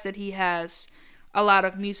surprised that he has a lot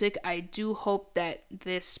of music. I do hope that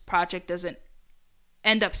this project doesn't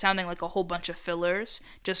end up sounding like a whole bunch of fillers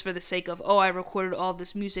just for the sake of, I recorded all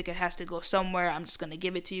this music, it has to go somewhere, I'm just going to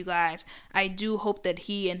give it to you guys. I do hope that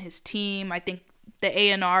he and his team, I think the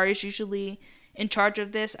A&R is usually in charge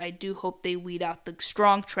of this. I do hope they weed out the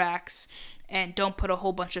strong tracks and don't put a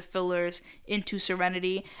whole bunch of fillers into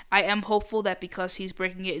Serenity. I am hopeful that because he's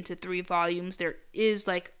breaking it into 3 volumes, there is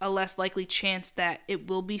like a less likely chance that it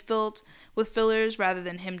will be filled with fillers rather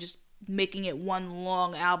than him just making it one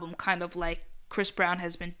long album, kind of like Chris Brown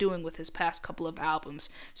has been doing with his past couple of albums.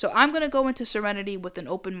 So I'm going to go into Serenity with an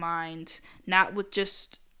open mind, not with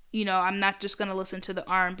just, I'm not just going to listen to the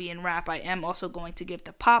R&B and rap. I am also going to give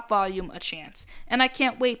the pop volume a chance. And I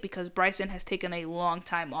can't wait because Bryson has taken a long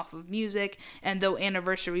time off of music. And though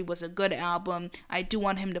Anniversary was a good album, I do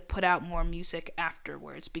want him to put out more music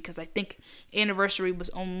afterwards because I think Anniversary was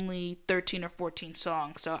only 13 or 14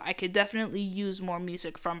 songs. So I could definitely use more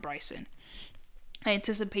music from Bryson. I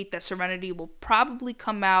anticipate that Serenity will probably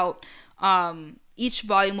come out, each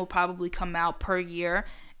volume will probably come out per year.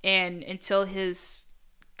 And until his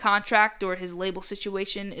contract or his label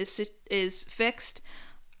situation is fixed,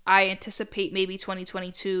 I anticipate maybe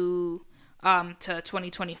 2022 to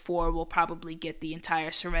 2024 we'll probably get the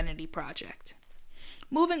entire Serenity project.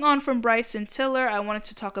 Moving on from Bryson Tiller, I wanted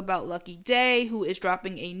to talk about Lucky Daye, who is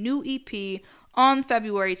dropping a new EP on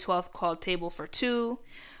February 12th called Table for Two.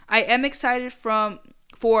 I am excited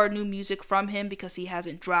for new music from him because he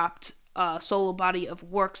hasn't dropped a solo body of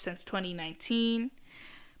work since 2019.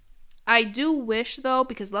 I do wish, though,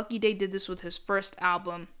 because Lucky Daye did this with his first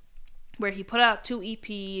album, where he put out 2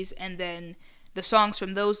 EPs, and then the songs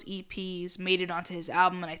from those EPs made it onto his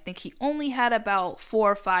album, and I think he only had about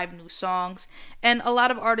 4 or 5 new songs, and a lot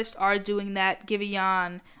of artists are doing that.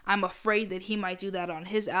 Giveon, I'm afraid that he might do that on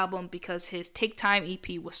his album because his Take Time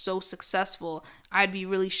EP was so successful. I'd be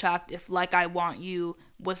really shocked if Like I Want You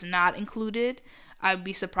was not included. I'd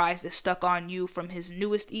be surprised if Stuck on You from his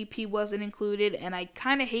newest EP wasn't included, and I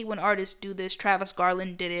kind of hate when artists do this. Travis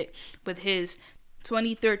Garland did it with his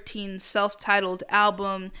 2013 self-titled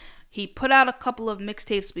album. He put out a couple of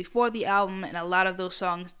mixtapes before the album, and a lot of those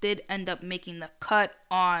songs did end up making the cut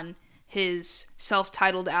on his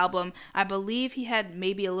self-titled album. I believe he had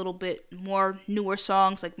maybe a little bit more newer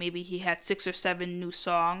songs, like maybe he had 6 or 7 new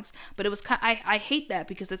songs, but it was I hate that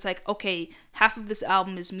because it's like, okay, half of this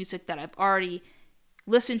album is music that I've already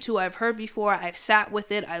listened to, I've heard before, I've sat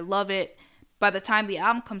with it, I love it. By the time the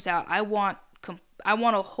album comes out, I want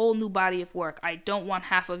a whole new body of work. I don't want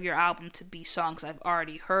half of your album to be songs I've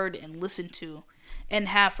already heard and listened to. and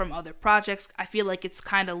have from other projects. I feel like it's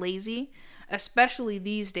kind of lazy, especially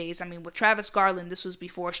these days. I mean, with Travis Garland, this was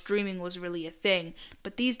before streaming was really a thing,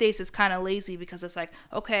 but these days it's kind of lazy because it's like,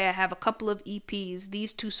 okay, I have a couple of EPs,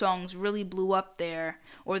 these 2 songs really blew up there,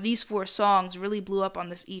 or these 4 songs really blew up on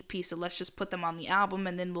this EP, so let's just put them on the album,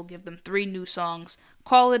 and then we'll give them 3 new songs,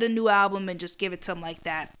 call it a new album, and just give it to them like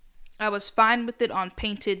that. I was fine with it on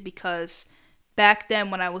Painted because back then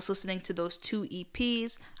when I was listening to those 2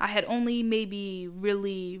 EPs, I had only maybe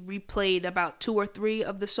really replayed about 2 or 3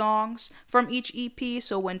 of the songs from each EP,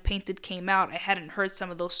 so when Painted came out, I hadn't heard some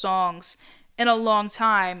of those songs in a long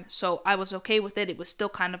time, so I was okay with it. It was still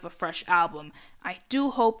kind of a fresh album. I do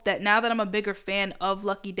hope that now that I'm a bigger fan of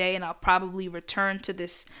Lucky Daye, and I'll probably return to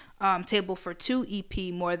this Table for Two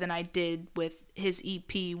EP more than I did with his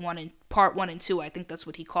EP Part 1 and 2, I think that's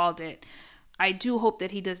what he called it. I do hope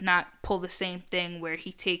that he does not pull the same thing where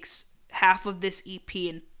he takes half of this EP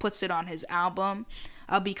and puts it on his album.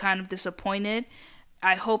 I'll be kind of disappointed.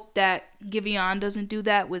 I hope that Giveon doesn't do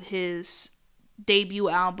that with his debut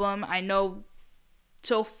album. I know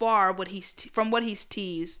so far from what he's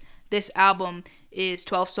teased, this album is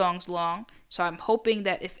 12 songs long. So I'm hoping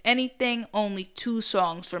that if anything, only 2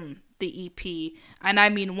 songs from the EP, and I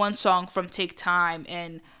mean 1 song from Take Time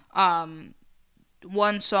and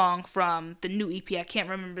 1 song from the new EP. I can't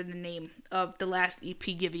remember the name of the last EP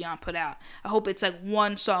Giveon put out. I hope it's like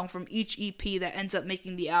 1 song from each EP that ends up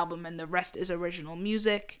making the album and the rest is original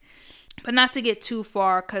music. But not to get too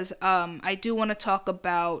far, because I do want to talk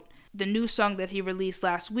about the new song that he released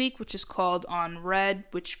last week, which is called On Red,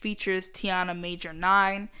 which features Tiana Major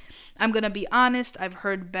 9. I'm going to be honest, I've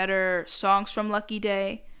heard better songs from Lucky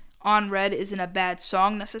Daye. On Red isn't a bad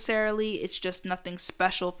song necessarily, it's just nothing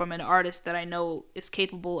special from an artist that I know is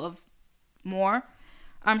capable of more.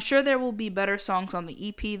 I'm sure there will be better songs on the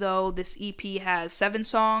EP though. This EP has 7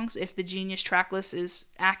 songs if the Genius tracklist is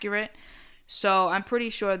accurate. So I'm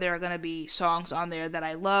pretty sure there are going to be songs on there that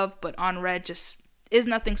I love, but On Red just is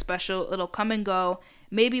nothing special. It'll come and go.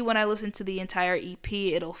 Maybe when I listen to the entire EP,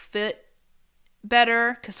 it'll fit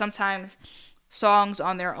better, because sometimes songs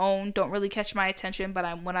on their own don't really catch my attention,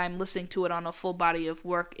 but when I'm listening to it on a full body of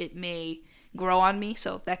work, it may grow on me,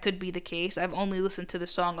 so that could be the case. I've only listened to the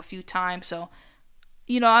song a few times, so,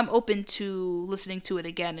 I'm open to listening to it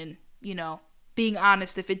again and, being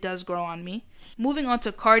honest if it does grow on me. Moving on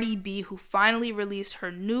to Cardi B, who finally released her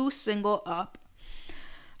new single, Up.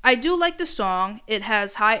 I do like the song. It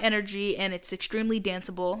has high energy and it's extremely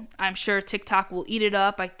danceable. I'm sure TikTok will eat it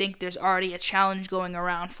up. I think there's already a challenge going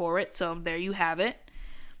around for it, so there you have it.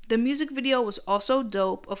 The music video was also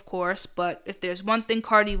dope, of course, but if there's one thing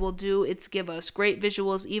Cardi will do, it's give us great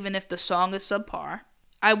visuals even if the song is subpar.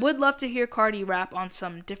 I would love to hear Cardi rap on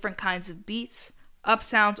some different kinds of beats. Up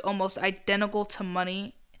sounds almost identical to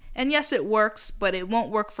Money, and yes, it works, but it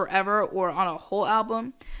won't work forever or on a whole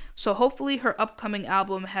album. So hopefully her upcoming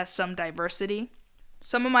album has some diversity.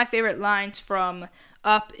 Some of my favorite lines from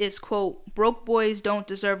Up is, quote, "Broke boys don't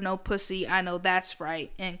deserve no pussy, I know that's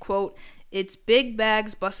right," and, quote, "It's big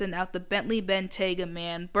bags busting out the Bentley Bentayga,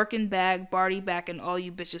 man, Birkin bag, Barty back, and all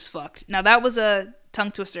you bitches fucked." Now that was a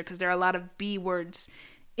tongue twister because there are a lot of B words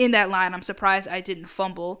in that line. I'm surprised I didn't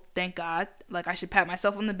fumble, thank God. Like, I should pat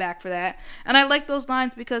myself on the back for that. And I like those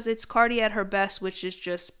lines because it's Cardi at her best, which is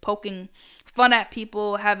just poking fun at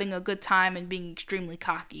people, having a good time, and being extremely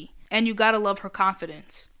cocky. And you gotta love her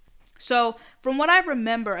confidence. So, from what I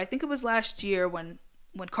remember, I think it was last year when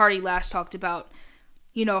Cardi last talked about,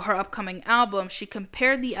 her upcoming album, she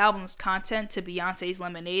compared the album's content to Beyonce's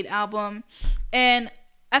Lemonade album. And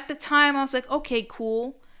at the time, I was like, okay,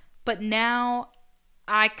 cool. But now,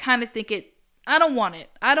 I kind of think I don't want it.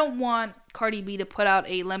 I don't want Cardi B to put out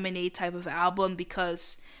a Lemonade type of album,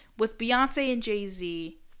 because with Beyonce and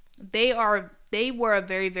Jay-Z, they were a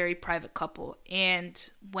very, very private couple.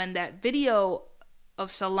 And when that video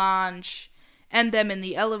of Solange and them in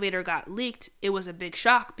the elevator got leaked, it was a big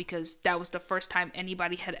shock because that was the first time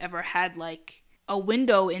anybody had ever had like a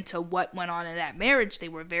window into what went on in that marriage. They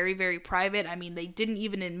were very, very private. I mean, they didn't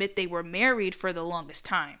even admit they were married for the longest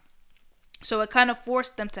time. So it kind of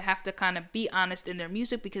forced them to have to kind of be honest in their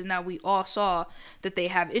music, because now we all saw that they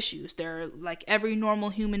have issues. They're like every normal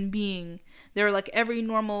human being. They're like every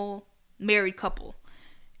normal married couple.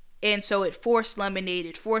 And so it forced Lemonade.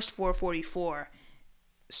 It forced 444.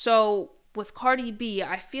 So with Cardi B,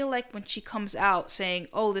 I feel like when she comes out saying,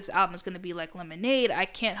 oh, this album is going to be like Lemonade, I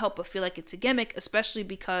can't help but feel like it's a gimmick, especially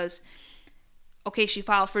because, okay, she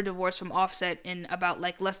filed for divorce from Offset, and about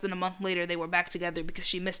like less than a month later they were back together because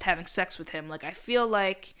she missed having sex with him. Like, I feel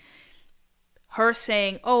like her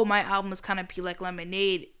saying, oh, my album is kind of be like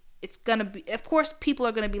Lemonade, it's gonna be, of course, people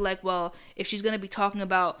are gonna be like, well, if she's gonna be talking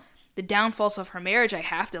about the downfalls of her marriage, I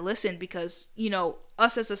have to listen because,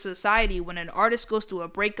 us as a society, when an artist goes through a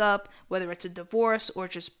breakup, whether it's a divorce or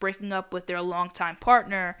just breaking up with their longtime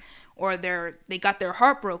partner, or they got their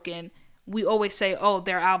heart broken, we always say, oh,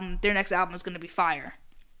 their next album is going to be fire.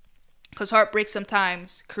 Because heartbreak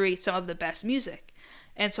sometimes creates some of the best music.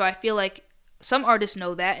 And so I feel like some artists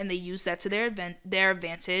know that and they use that to their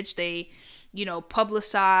advantage. They,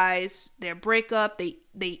 publicize their breakup. They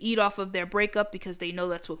eat off of their breakup because they know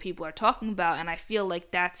that's what people are talking about. And I feel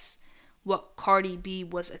like that's what Cardi B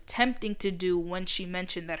was attempting to do when she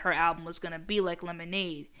mentioned that her album was going to be like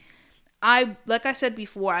Lemonade. Like I said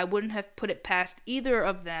before, I wouldn't have put it past either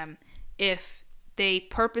of them if they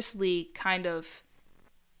purposely kind of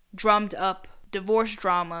drummed up divorce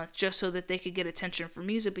drama just so that they could get attention for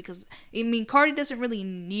music, because Cardi doesn't really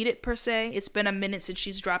need it per se. It's been a minute since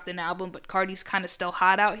she's dropped an album, but Cardi's kind of still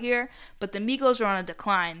hot out here. But the Migos are on a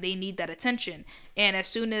decline. They need that attention. And as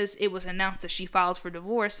soon as it was announced that she filed for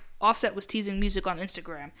divorce, Offset was teasing music on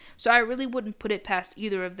Instagram. So I really wouldn't put it past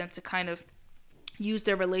either of them to kind of use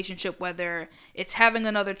their relationship, whether it's having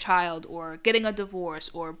another child or getting a divorce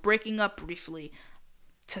or breaking up briefly,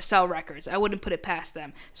 to sell records. I wouldn't put it past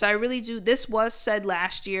them. So I really do. This was said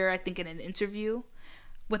last year, I think, in an interview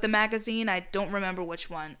with a magazine. I don't remember which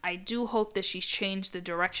one. I do hope that she's changed the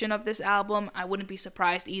direction of this album. I wouldn't be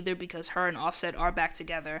surprised either because her and Offset are back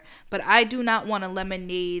together. But I do not want a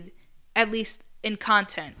Lemonade, at least in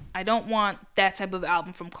content. I don't want that type of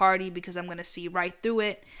album from Cardi because I'm going to see right through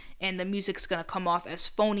it and the music's going to come off as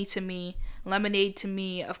phony to me. Lemonade to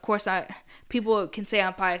me, of course, people can say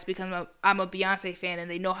I'm biased because I'm a Beyonce fan and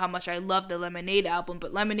they know how much I love the Lemonade album,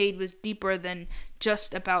 but Lemonade was deeper than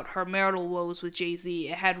just about her marital woes with Jay-Z.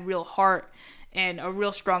 It had real heart and a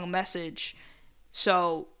real strong message.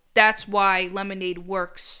 So that's why Lemonade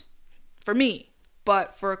works for me.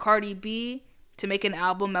 But for Cardi B to make an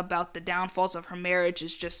album about the downfalls of her marriage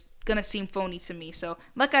is just gonna seem phony to me. So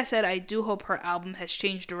like I said, I do hope her album has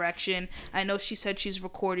changed direction. I know she said she's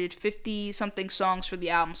recorded 50 something songs for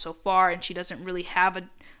the album so far, and she doesn't really have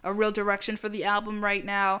a real direction for the album right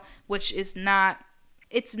now, which is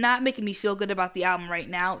it's not making me feel good about the album right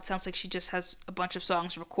now. It sounds like she just has a bunch of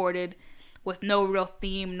songs recorded with no real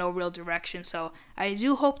theme, no real direction. So I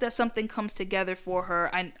do hope that something comes together for her.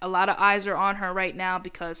 A lot of eyes are on her right now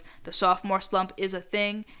because the sophomore slump is a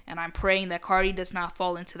thing, and I'm praying that Cardi does not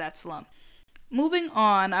fall into that slump. Moving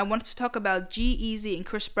on, I wanted to talk about G-Eazy and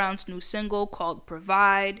Chris Brown's new single called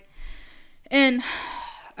Provide. And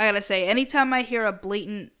I gotta say, anytime I hear a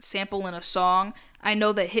blatant sample in a song, I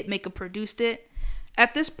know that Hitmaker produced it.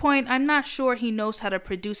 At this point, I'm not sure he knows how to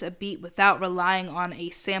produce a beat without relying on a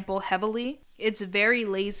sample heavily. It's very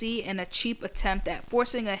lazy and a cheap attempt at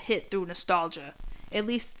forcing a hit through nostalgia, at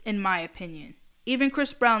least in my opinion. Even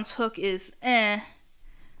Chris Brown's hook is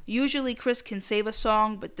Usually Chris can save a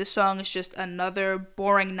song, but this song is just another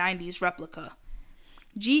boring 90s replica.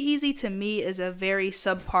 G-Eazy to me is a very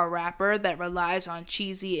subpar rapper that relies on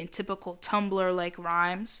cheesy and typical Tumblr-like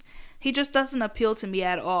rhymes. He just doesn't appeal to me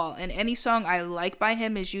at all, and any song I like by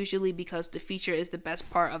him is usually because the feature is the best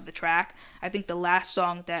part of the track. I think the last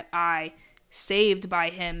song that I saved by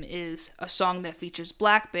him is a song that features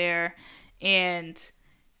Black Bear, and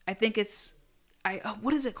I think it's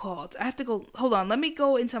what is it called? I have to go, hold on, let me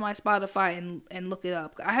go into my Spotify and look it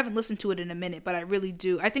up. I haven't listened to it in a minute, but I really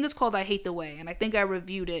do. I think it's called I Hate the Way, and I think I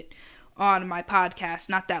reviewed it on my podcast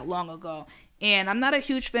not that long ago. And I'm not a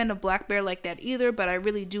huge fan of Black Bear like that either, but I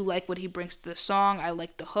really do like what he brings to the song. I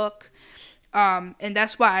like the hook. And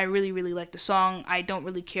that's why I really, really like the song. I don't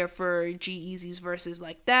really care for G-Eazy's verses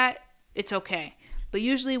like that. It's okay. But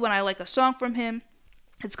usually when I like a song from him,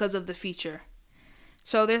 it's because of the feature.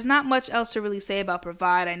 So there's not much else to really say about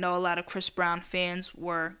Provide. I know a lot of Chris Brown fans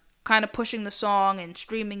were kind of pushing the song and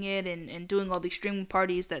streaming it and doing all these streaming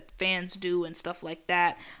parties that fans do and stuff like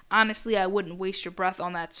that. Honestly, I wouldn't waste your breath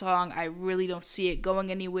on that song. I really don't see it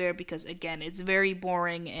going anywhere because, again, it's very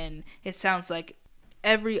boring and it sounds like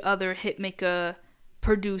every other Hitmaker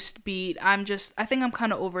produced beat. I think I'm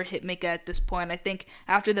kind of over Hitmaker at this point. I think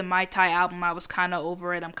after the Mai Tai album, I was kind of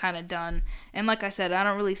over it. I'm kind of done. And like I said, I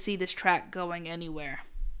don't really see this track going anywhere.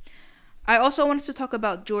 I also wanted to talk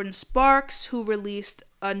about Jordin Sparks, who released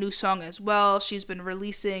a new song as well. She's been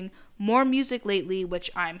releasing more music lately,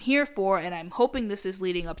 which I'm here for, and I'm hoping this is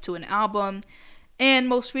leading up to an album. And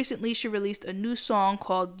most recently, she released a new song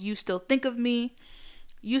called You Still Think of Me.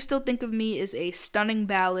 You Still Think of Me is a stunning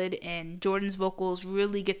ballad, and Jordin's vocals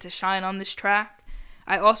really get to shine on this track.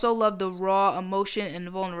 I also love the raw emotion and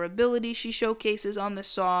vulnerability she showcases on this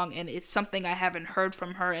song, and it's something I haven't heard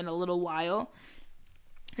from her in a little while.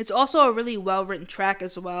 It's also a really well written track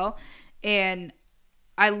as well. And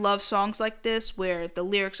I love songs like this where the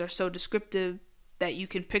lyrics are so descriptive that you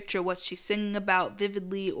can picture what she's singing about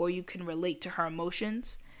vividly or you can relate to her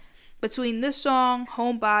emotions. Between this song,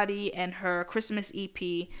 Homebody, and her Christmas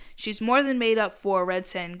EP, she's more than made up for Red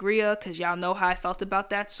Sangria, because y'all know how I felt about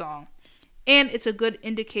that song. And it's a good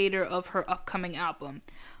indicator of her upcoming album.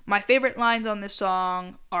 My favorite lines on this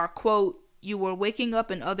song are, quote, "You were waking up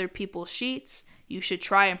in other people's sheets. You should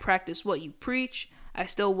try and practice what you preach. I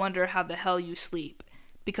still wonder how the hell you sleep."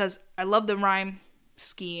 Because I love the rhyme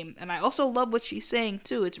scheme, and I also love what she's saying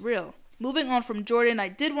too. It's real. Moving on from Jordan, I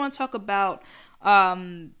did want to talk about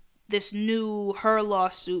this new her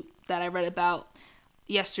lawsuit that I read about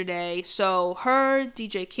yesterday. So her,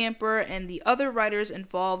 DJ Camper, and the other writers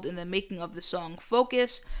involved in the making of the song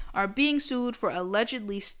Focus are being sued for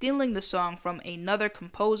allegedly stealing the song from another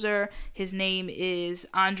composer. His name is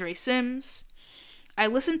Andre Sims. I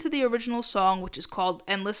listened to the original song, which is called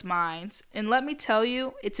Endless Minds, and let me tell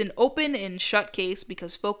you, it's an open and shut case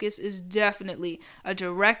because Focus is definitely a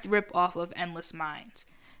direct rip-off of Endless Minds.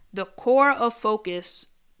 The core of Focus,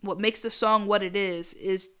 what makes the song what it is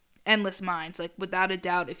Endless Minds. Like, without a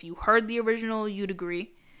doubt, if you heard the original, you'd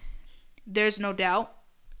agree. There's no doubt.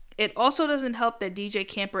 It also doesn't help that DJ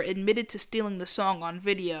Camper admitted to stealing the song on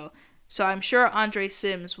video, so I'm sure Andre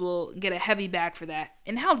Sims will get a heavy bag for that.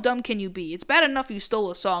 And how dumb can you be? It's bad enough you stole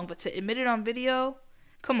a song, but to admit it on video?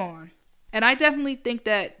 Come on. And I definitely think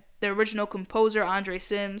that the original composer, Andre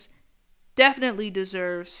Sims, definitely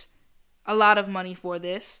deserves a lot of money for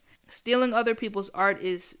this. Stealing other people's art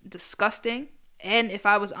is disgusting, and if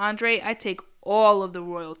I was Andre, I'd take all of the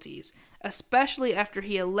royalties, especially after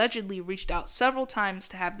he allegedly reached out several times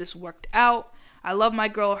to have this worked out. I love my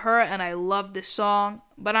girl Her, and I love this song,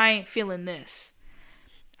 but I ain't feeling this.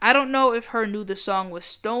 I don't know if Her knew the song was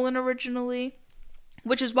stolen originally,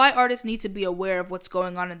 which is why artists need to be aware of what's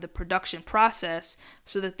going on in the production process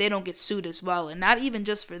so that they don't get sued as well. And not even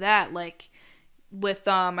just for that, like with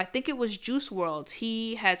I think it was Juice WRLD.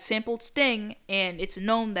 He had sampled Sting, and it's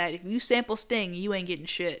known that if you sample Sting, you ain't getting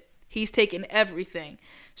shit. He's taking everything.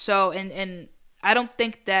 So and I don't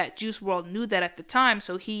think that Juice WRLD knew that at the time,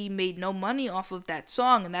 so he made no money off of that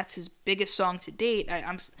song, and that's his biggest song to date.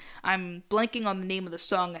 I'm blanking on the name of the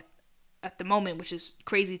song at the moment, which is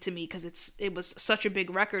crazy to me because it was such a big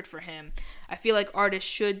record for him. I feel like artists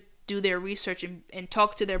should do their research and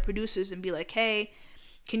talk to their producers and be like, hey,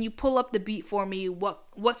 can you pull up the beat for me?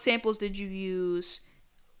 What samples did you use?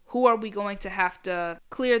 Who are we going to have to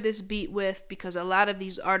clear this beat with? Because a lot of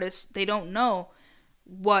these artists, they don't know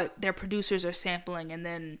what their producers are sampling. And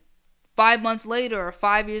then 5 months later or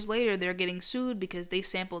 5 years later, they're getting sued because they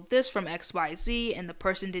sampled this from XYZ and the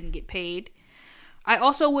person didn't get paid. I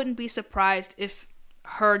also wouldn't be surprised if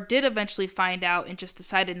Her did eventually find out and just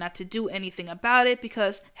decided not to do anything about it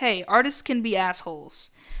because, hey, artists can be assholes.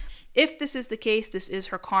 If this is the case, this is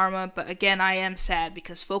her karma, but again, I am sad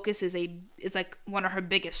because Focus is like one of her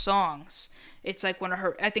biggest songs. It's like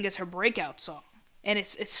I think it's her breakout song. And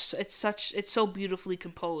it's so beautifully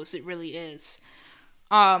composed. It really is.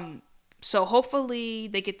 So hopefully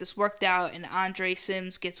they get this worked out and Andre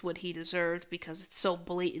Sims gets what he deserved because it's so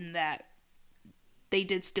blatant that they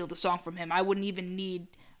did steal the song from him. I wouldn't even need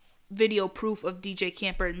video proof of DJ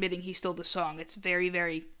Camper admitting he stole the song. It's very,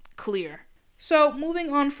 very clear. So,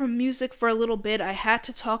 moving on from music for a little bit, I had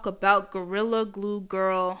to talk about Gorilla Glue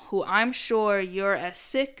Girl, who I'm sure you're as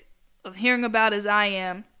sick of hearing about as I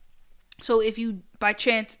am. So if you, by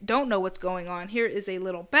chance, don't know what's going on, here is a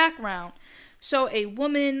little background. So a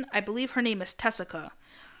woman, I believe her name is Tessica,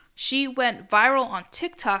 she went viral on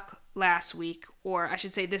TikTok last week, or I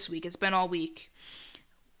should say this week, it's been all week,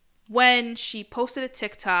 when she posted a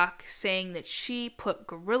TikTok saying that she put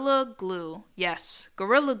Gorilla Glue, yes,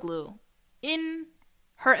 Gorilla Glue, in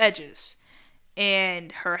her edges,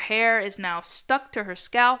 and her hair is now stuck to her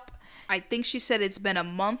scalp. I think she said it's been a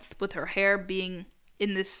month with her hair being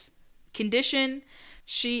in this condition.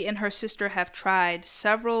 She and her sister have tried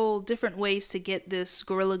several different ways to get this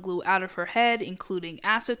Gorilla Glue out of her head, including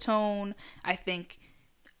acetone, I think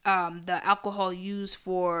the alcohol used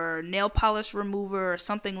for nail polish remover or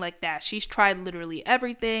something like that. She's tried literally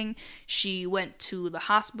everything. She went to the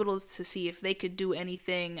hospitals to see if they could do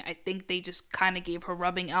anything. I think they just kind of gave her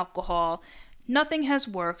rubbing alcohol. Nothing has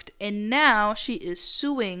worked, and now she is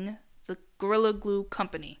suing the Gorilla Glue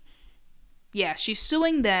company. Yeah, she's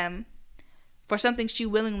suing them for something she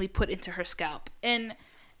willingly put into her scalp. And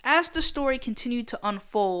as the story continued to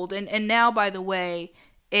unfold, and now, by the way,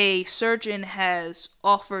 a surgeon has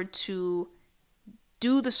offered to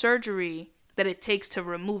do the surgery that it takes to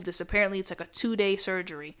remove this. Apparently, it's like a 2-day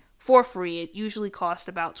surgery for free. It usually costs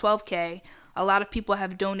about $12K. A lot of people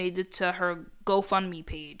have donated to her GoFundMe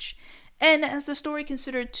page. And as the story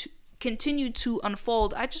continued to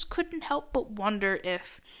unfold, I just couldn't help but wonder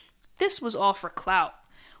if this was all for clout.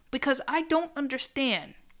 Because I don't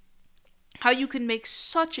understand how you can make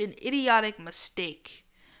such an idiotic mistake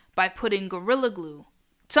by putting Gorilla Glue,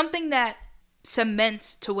 something that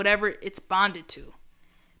cements to whatever it's bonded to.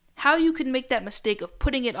 How you can make that mistake of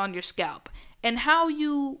putting it on your scalp, and how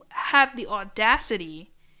you have the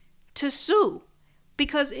audacity to sue,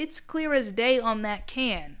 because it's clear as day on that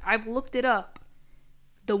can. I've looked it up.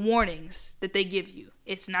 The warnings that they give you.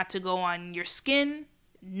 It's not to go on your skin,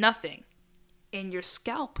 nothing. And your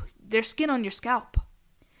scalp. There's skin on your scalp.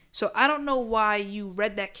 So I don't know why you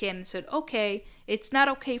read that can and said, okay, it's not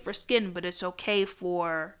okay for skin, but it's okay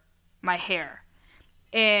for my hair.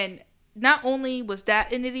 And not only was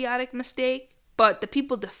that an idiotic mistake, but the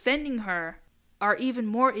people defending her are even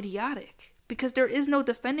more idiotic. Because there is no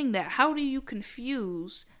defending that. How do you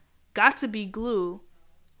confuse Got2b glue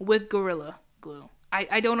with Gorilla Glue?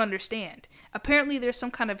 I don't understand. Apparently there's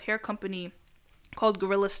some kind of hair company called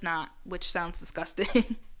Gorilla Snot, which sounds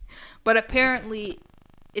disgusting. But apparently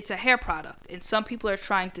it's a hair product. And some people are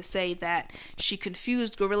trying to say that she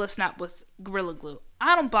confused Gorilla Snot with Gorilla Glue.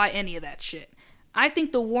 I don't buy any of that shit. I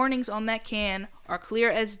think the warnings on that can are clear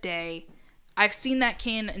as day. I've seen that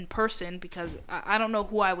can in person because I don't know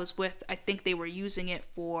who I was with. I think they were using it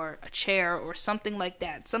for a chair or something like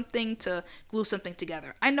that. Something to glue something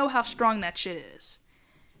together. I know how strong that shit is.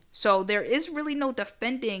 So there is really no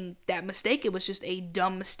defending that mistake. It was just a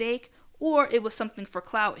dumb mistake, or it was something for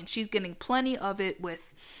clout, and she's getting plenty of it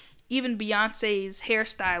with even Beyonce's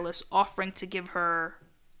hairstylist offering to give her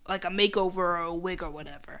like a makeover or a wig or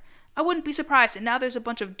whatever. I wouldn't be surprised. And now there's a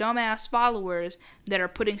bunch of dumbass followers that are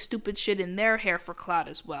putting stupid shit in their hair for clout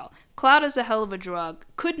as well. Clout is a hell of a drug.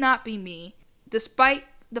 Could not be me. Despite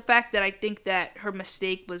the fact that I think that her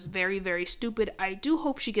mistake was very, very stupid, I do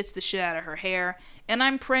hope she gets the shit out of her hair. And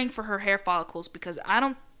I'm praying for her hair follicles because I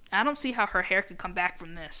don't see how her hair could come back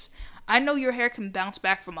from this. I know your hair can bounce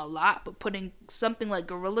back from a lot, but putting something like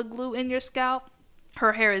Gorilla Glue in your scalp,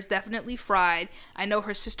 her hair is definitely fried. I know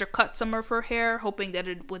her sister cut some of her hair, hoping that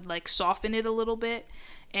it would like soften it a little bit,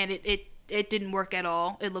 and it didn't work at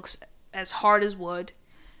all. It looks as hard as wood.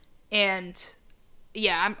 And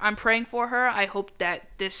yeah, I'm praying for her. I hope that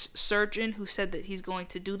this surgeon who said that he's going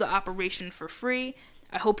to do the operation for free,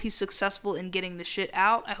 I hope he's successful in getting the shit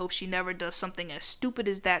out. I hope she never does something as stupid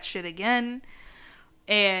as that shit again.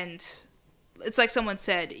 And it's like someone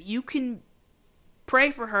said, you can pray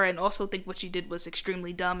for her and also think what she did was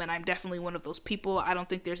extremely dumb, and I'm definitely one of those people. I don't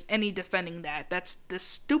think there's any defending that. That's the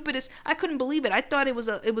stupidest. I couldn't believe it. I thought it was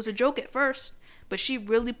a joke at first, but she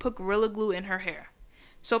really put Gorilla Glue in her hair.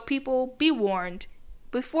 So people, be warned.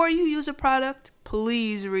 Before you use a product,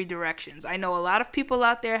 please read directions. I know a lot of people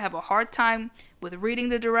out there have a hard time with reading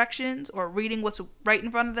the directions or reading what's right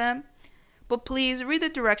in front of them. But please read the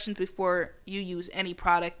directions before you use any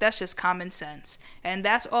product. That's just common sense. And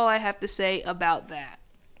that's all I have to say about that.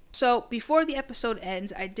 So before the episode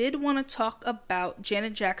ends, I did want to talk about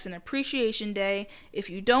Janet Jackson Appreciation Day. If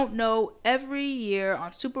you don't know, every year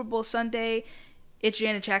on Super Bowl Sunday, it's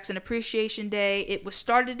Janet Jackson Appreciation Day. It was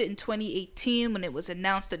started in 2018 when it was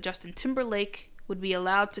announced that Justin Timberlake would be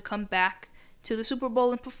allowed to come back to the Super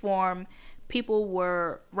Bowl and perform. People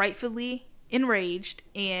were rightfully enraged,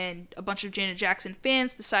 and a bunch of Janet Jackson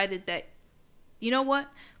fans decided that, you know what?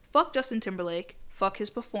 Fuck Justin Timberlake. Fuck his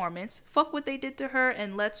performance. Fuck what they did to her,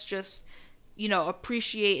 and let's just,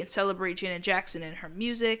 appreciate and celebrate Janet Jackson and her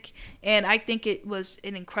music. And I think it was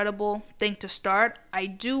an incredible thing to start. I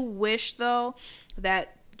do wish, though,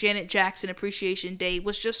 that Janet Jackson Appreciation Day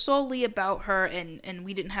was just solely about her, and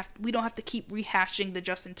we don't have to keep rehashing the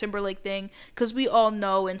Justin Timberlake thing, because we all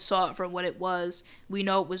know and saw it for what it was. We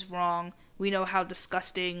know it was wrong. We know how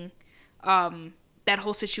disgusting that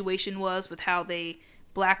whole situation was with how they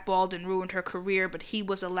blackballed and ruined her career, but he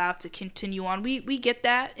was allowed to continue on. We get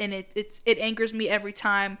that, and it angers me every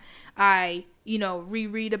time I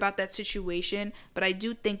reread about that situation. But I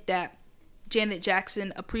do think that Janet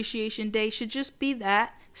Jackson Appreciation Day should just be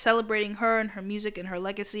that, celebrating her and her music and her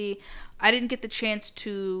legacy. I didn't get the chance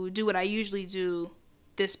to do what I usually do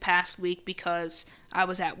this past week because I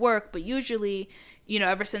was at work, but usually,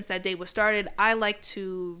 ever since that day was started, I like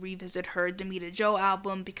to revisit her Damita Jo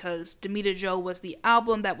album, because Damita Jo was the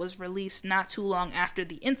album that was released not too long after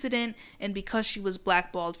the incident, and because she was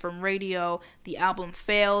blackballed from radio, the album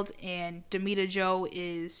failed, and Damita Jo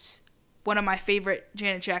is one of my favorite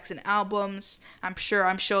Janet Jackson albums. I'm sure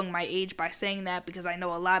I'm showing my age by saying that, because I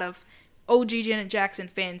know a lot of OG Janet Jackson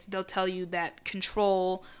fans, they'll tell you that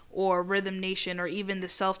Control or Rhythm Nation, or even the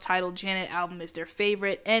self-titled Janet album is their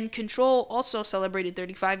favorite. And Control also celebrated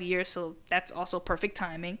 35 years, so that's also perfect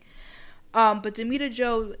timing. But Damita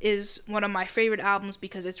Jo is one of my favorite albums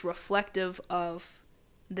because it's reflective of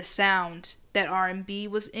the sound that R&B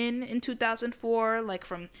was in 2004, like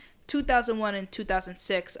from 2001 and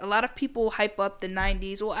 2006. A lot of people hype up the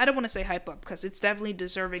 90s. Well, I don't want to say hype up because it's definitely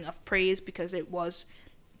deserving of praise because it was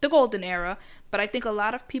the golden era, but I think a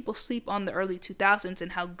lot of people sleep on the early 2000s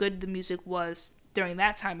and how good the music was during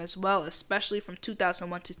that time as well, especially from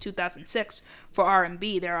 2001 to 2006 for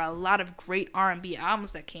R&B. There are a lot of great R&B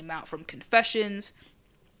albums that came out, from Confessions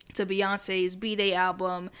to Beyonce's B-Day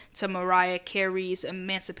album to Mariah Carey's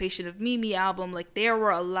Emancipation of Mimi album. Like, there were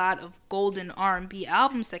a lot of golden R&B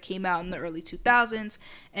albums that came out in the early 2000s,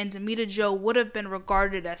 and Damita Jo would have been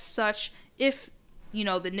regarded as such if, you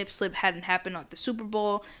know, the nip slip hadn't happened at the Super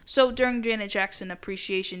Bowl. So during Janet Jackson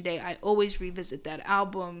Appreciation Day, I always revisit that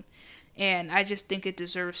album, and I just think it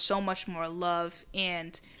deserves so much more love.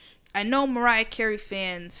 And I know Mariah Carey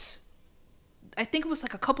fans, I think it was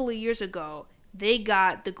like a couple of years ago, they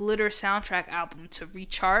got the Glitter soundtrack album to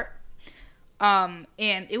rechart. And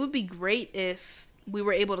it would be great if we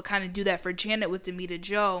were able to kind of do that for Janet with Damita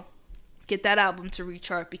Jo. Get that album to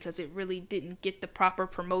rechart because it really didn't get the proper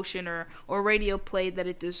promotion or radio play that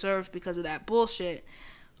it deserved because of that bullshit.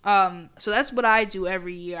 So that's what I do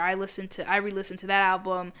every year. I re-listen to that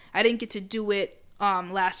album. I didn't get to do it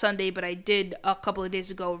last Sunday, but I did a couple of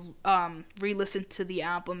days ago re-listen to the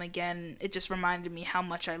album again. It just reminded me how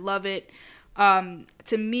much I love it.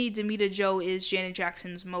 To me, Damita Jo is Janet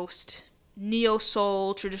Jackson's most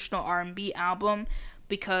neo-soul, traditional R&B album,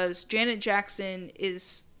 because Janet Jackson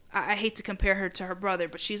is, I hate to compare her to her brother,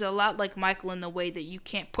 but she's a lot like Michael in the way that you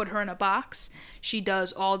can't put her in a box. She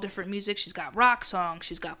does all different music. She's got rock songs.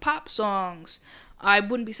 She's got pop songs. I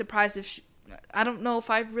wouldn't be surprised if I don't know if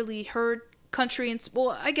I've really heard country,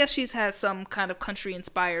 well, I guess she's had some kind of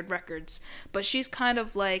country-inspired records, but she's kind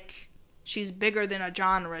of like, she's bigger than a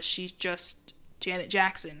genre. She's just Janet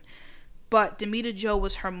Jackson. But Damita Jo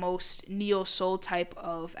was her most neo-soul type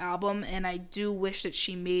of album, and I do wish that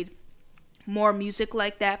she made more music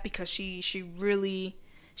like that, because she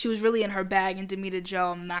was really in her bag in Damita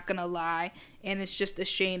Jo, I'm not gonna lie. And it's just a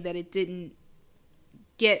shame that it didn't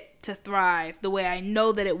get to thrive the way I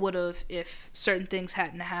know that it would have if certain things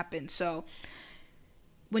hadn't happened. So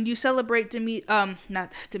when you celebrate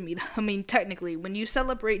technically, when you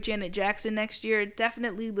celebrate Janet Jackson next year,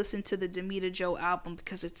 definitely listen to the Damita Jo album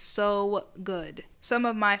because it's so good. Some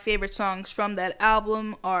of my favorite songs from that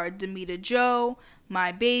album are Damita Jo,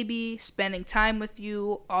 My Baby, Spending Time With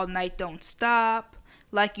You, All Night Don't Stop,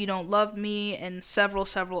 Like You Don't Love Me, and several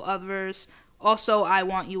others. Also, I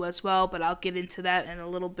Want You as well, but I'll get into that in a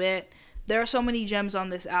little bit. There are so many gems on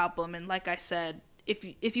this album, and like I said,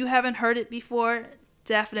 if you haven't heard it before,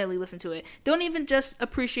 definitely listen to it. Don't even just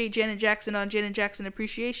appreciate Janet Jackson on Janet Jackson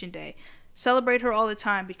Appreciation Day. Celebrate her all the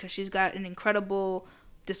time because she's got an incredible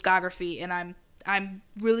discography, and I'm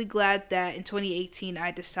really glad that in 2018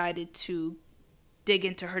 I decided to dig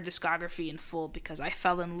into her discography in full because I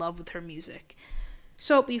fell in love with her music.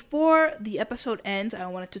 So before the episode ends, I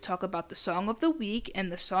wanted to talk about the song of the week,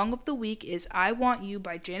 and the song of the week is I Want You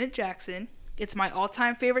by Janet Jackson. It's my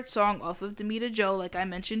all-time favorite song off of Damita Jo, like I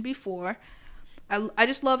mentioned before. I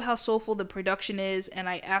just love how soulful the production is, and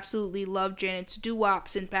I absolutely love Janet's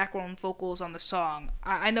doo-wops and background vocals on the song.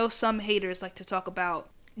 I know some haters like to talk about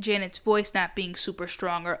Janet's voice not being super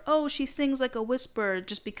strong, or, oh, she sings like a whisper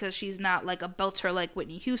just because she's not like a belter like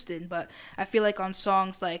Whitney Houston, but I feel like on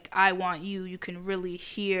songs like I Want You, you can really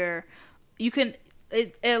hear,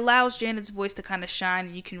 it allows Janet's voice to kind of shine,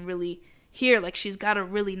 and you can really hear like she's got a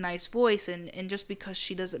really nice voice, and just because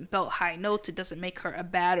she doesn't belt high notes, it doesn't make her a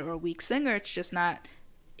bad or a weak singer. It's just not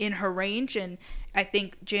in her range, and I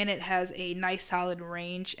think Janet has a nice solid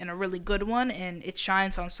range and a really good one, and it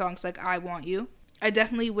shines on songs like I Want You. I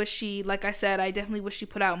definitely wish she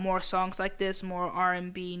put out more songs like this, more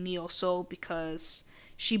R&B, neo-soul, because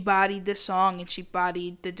she bodied this song and she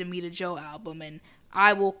bodied the Damita Jo album, and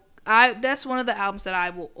that's one of the albums that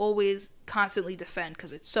I will always constantly defend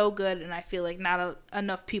because it's so good, and I feel like not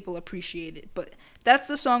enough people appreciate it. But that's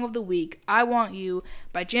the song of the week, I Want You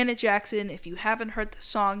by Janet Jackson. If you haven't heard the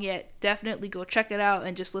song yet, definitely go check it out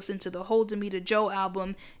and just listen to the whole Damita Jo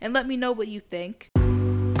album and let me know what you think.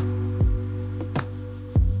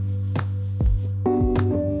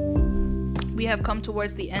 We have come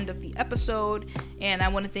towards the end of the episode, and I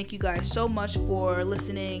want to thank you guys so much for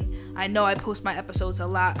listening. I know I post my episodes a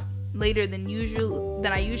lot later than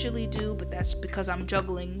I usually do, but that's because I'm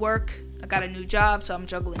juggling work. I got a new job, so I'm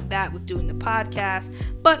juggling that with doing the podcast.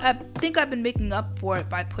 But I think I've been making up for it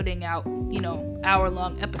by putting out,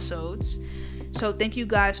 hour-long episodes. So thank you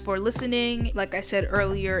guys for listening. Like I said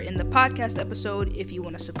earlier in the podcast episode, if you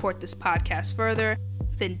want to support this podcast further,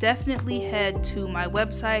 then definitely head to my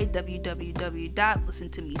website,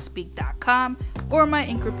 www.listentomespeak.com, or my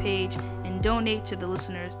Anchor page and donate to the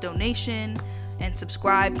listener's donation and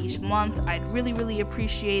subscribe each month. I'd really, really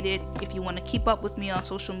appreciate it. If you want to keep up with me on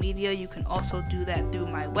social media, you can also do that through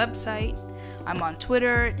my website. I'm on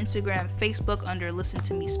Twitter, Instagram, Facebook under Listen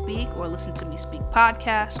to Me Speak or Listen to Me Speak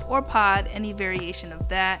Podcast or Pod, any variation of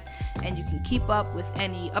that. And you can keep up with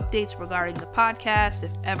any updates regarding the podcast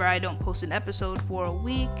if ever I don't post an episode for a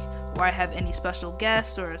week, or I have any special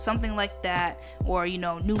guests or something like that, or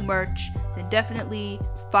new merch. Then definitely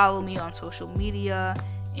follow me on social media.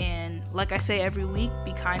 And like I say every week,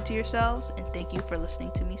 be kind to yourselves, and thank you for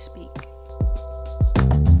listening to me speak.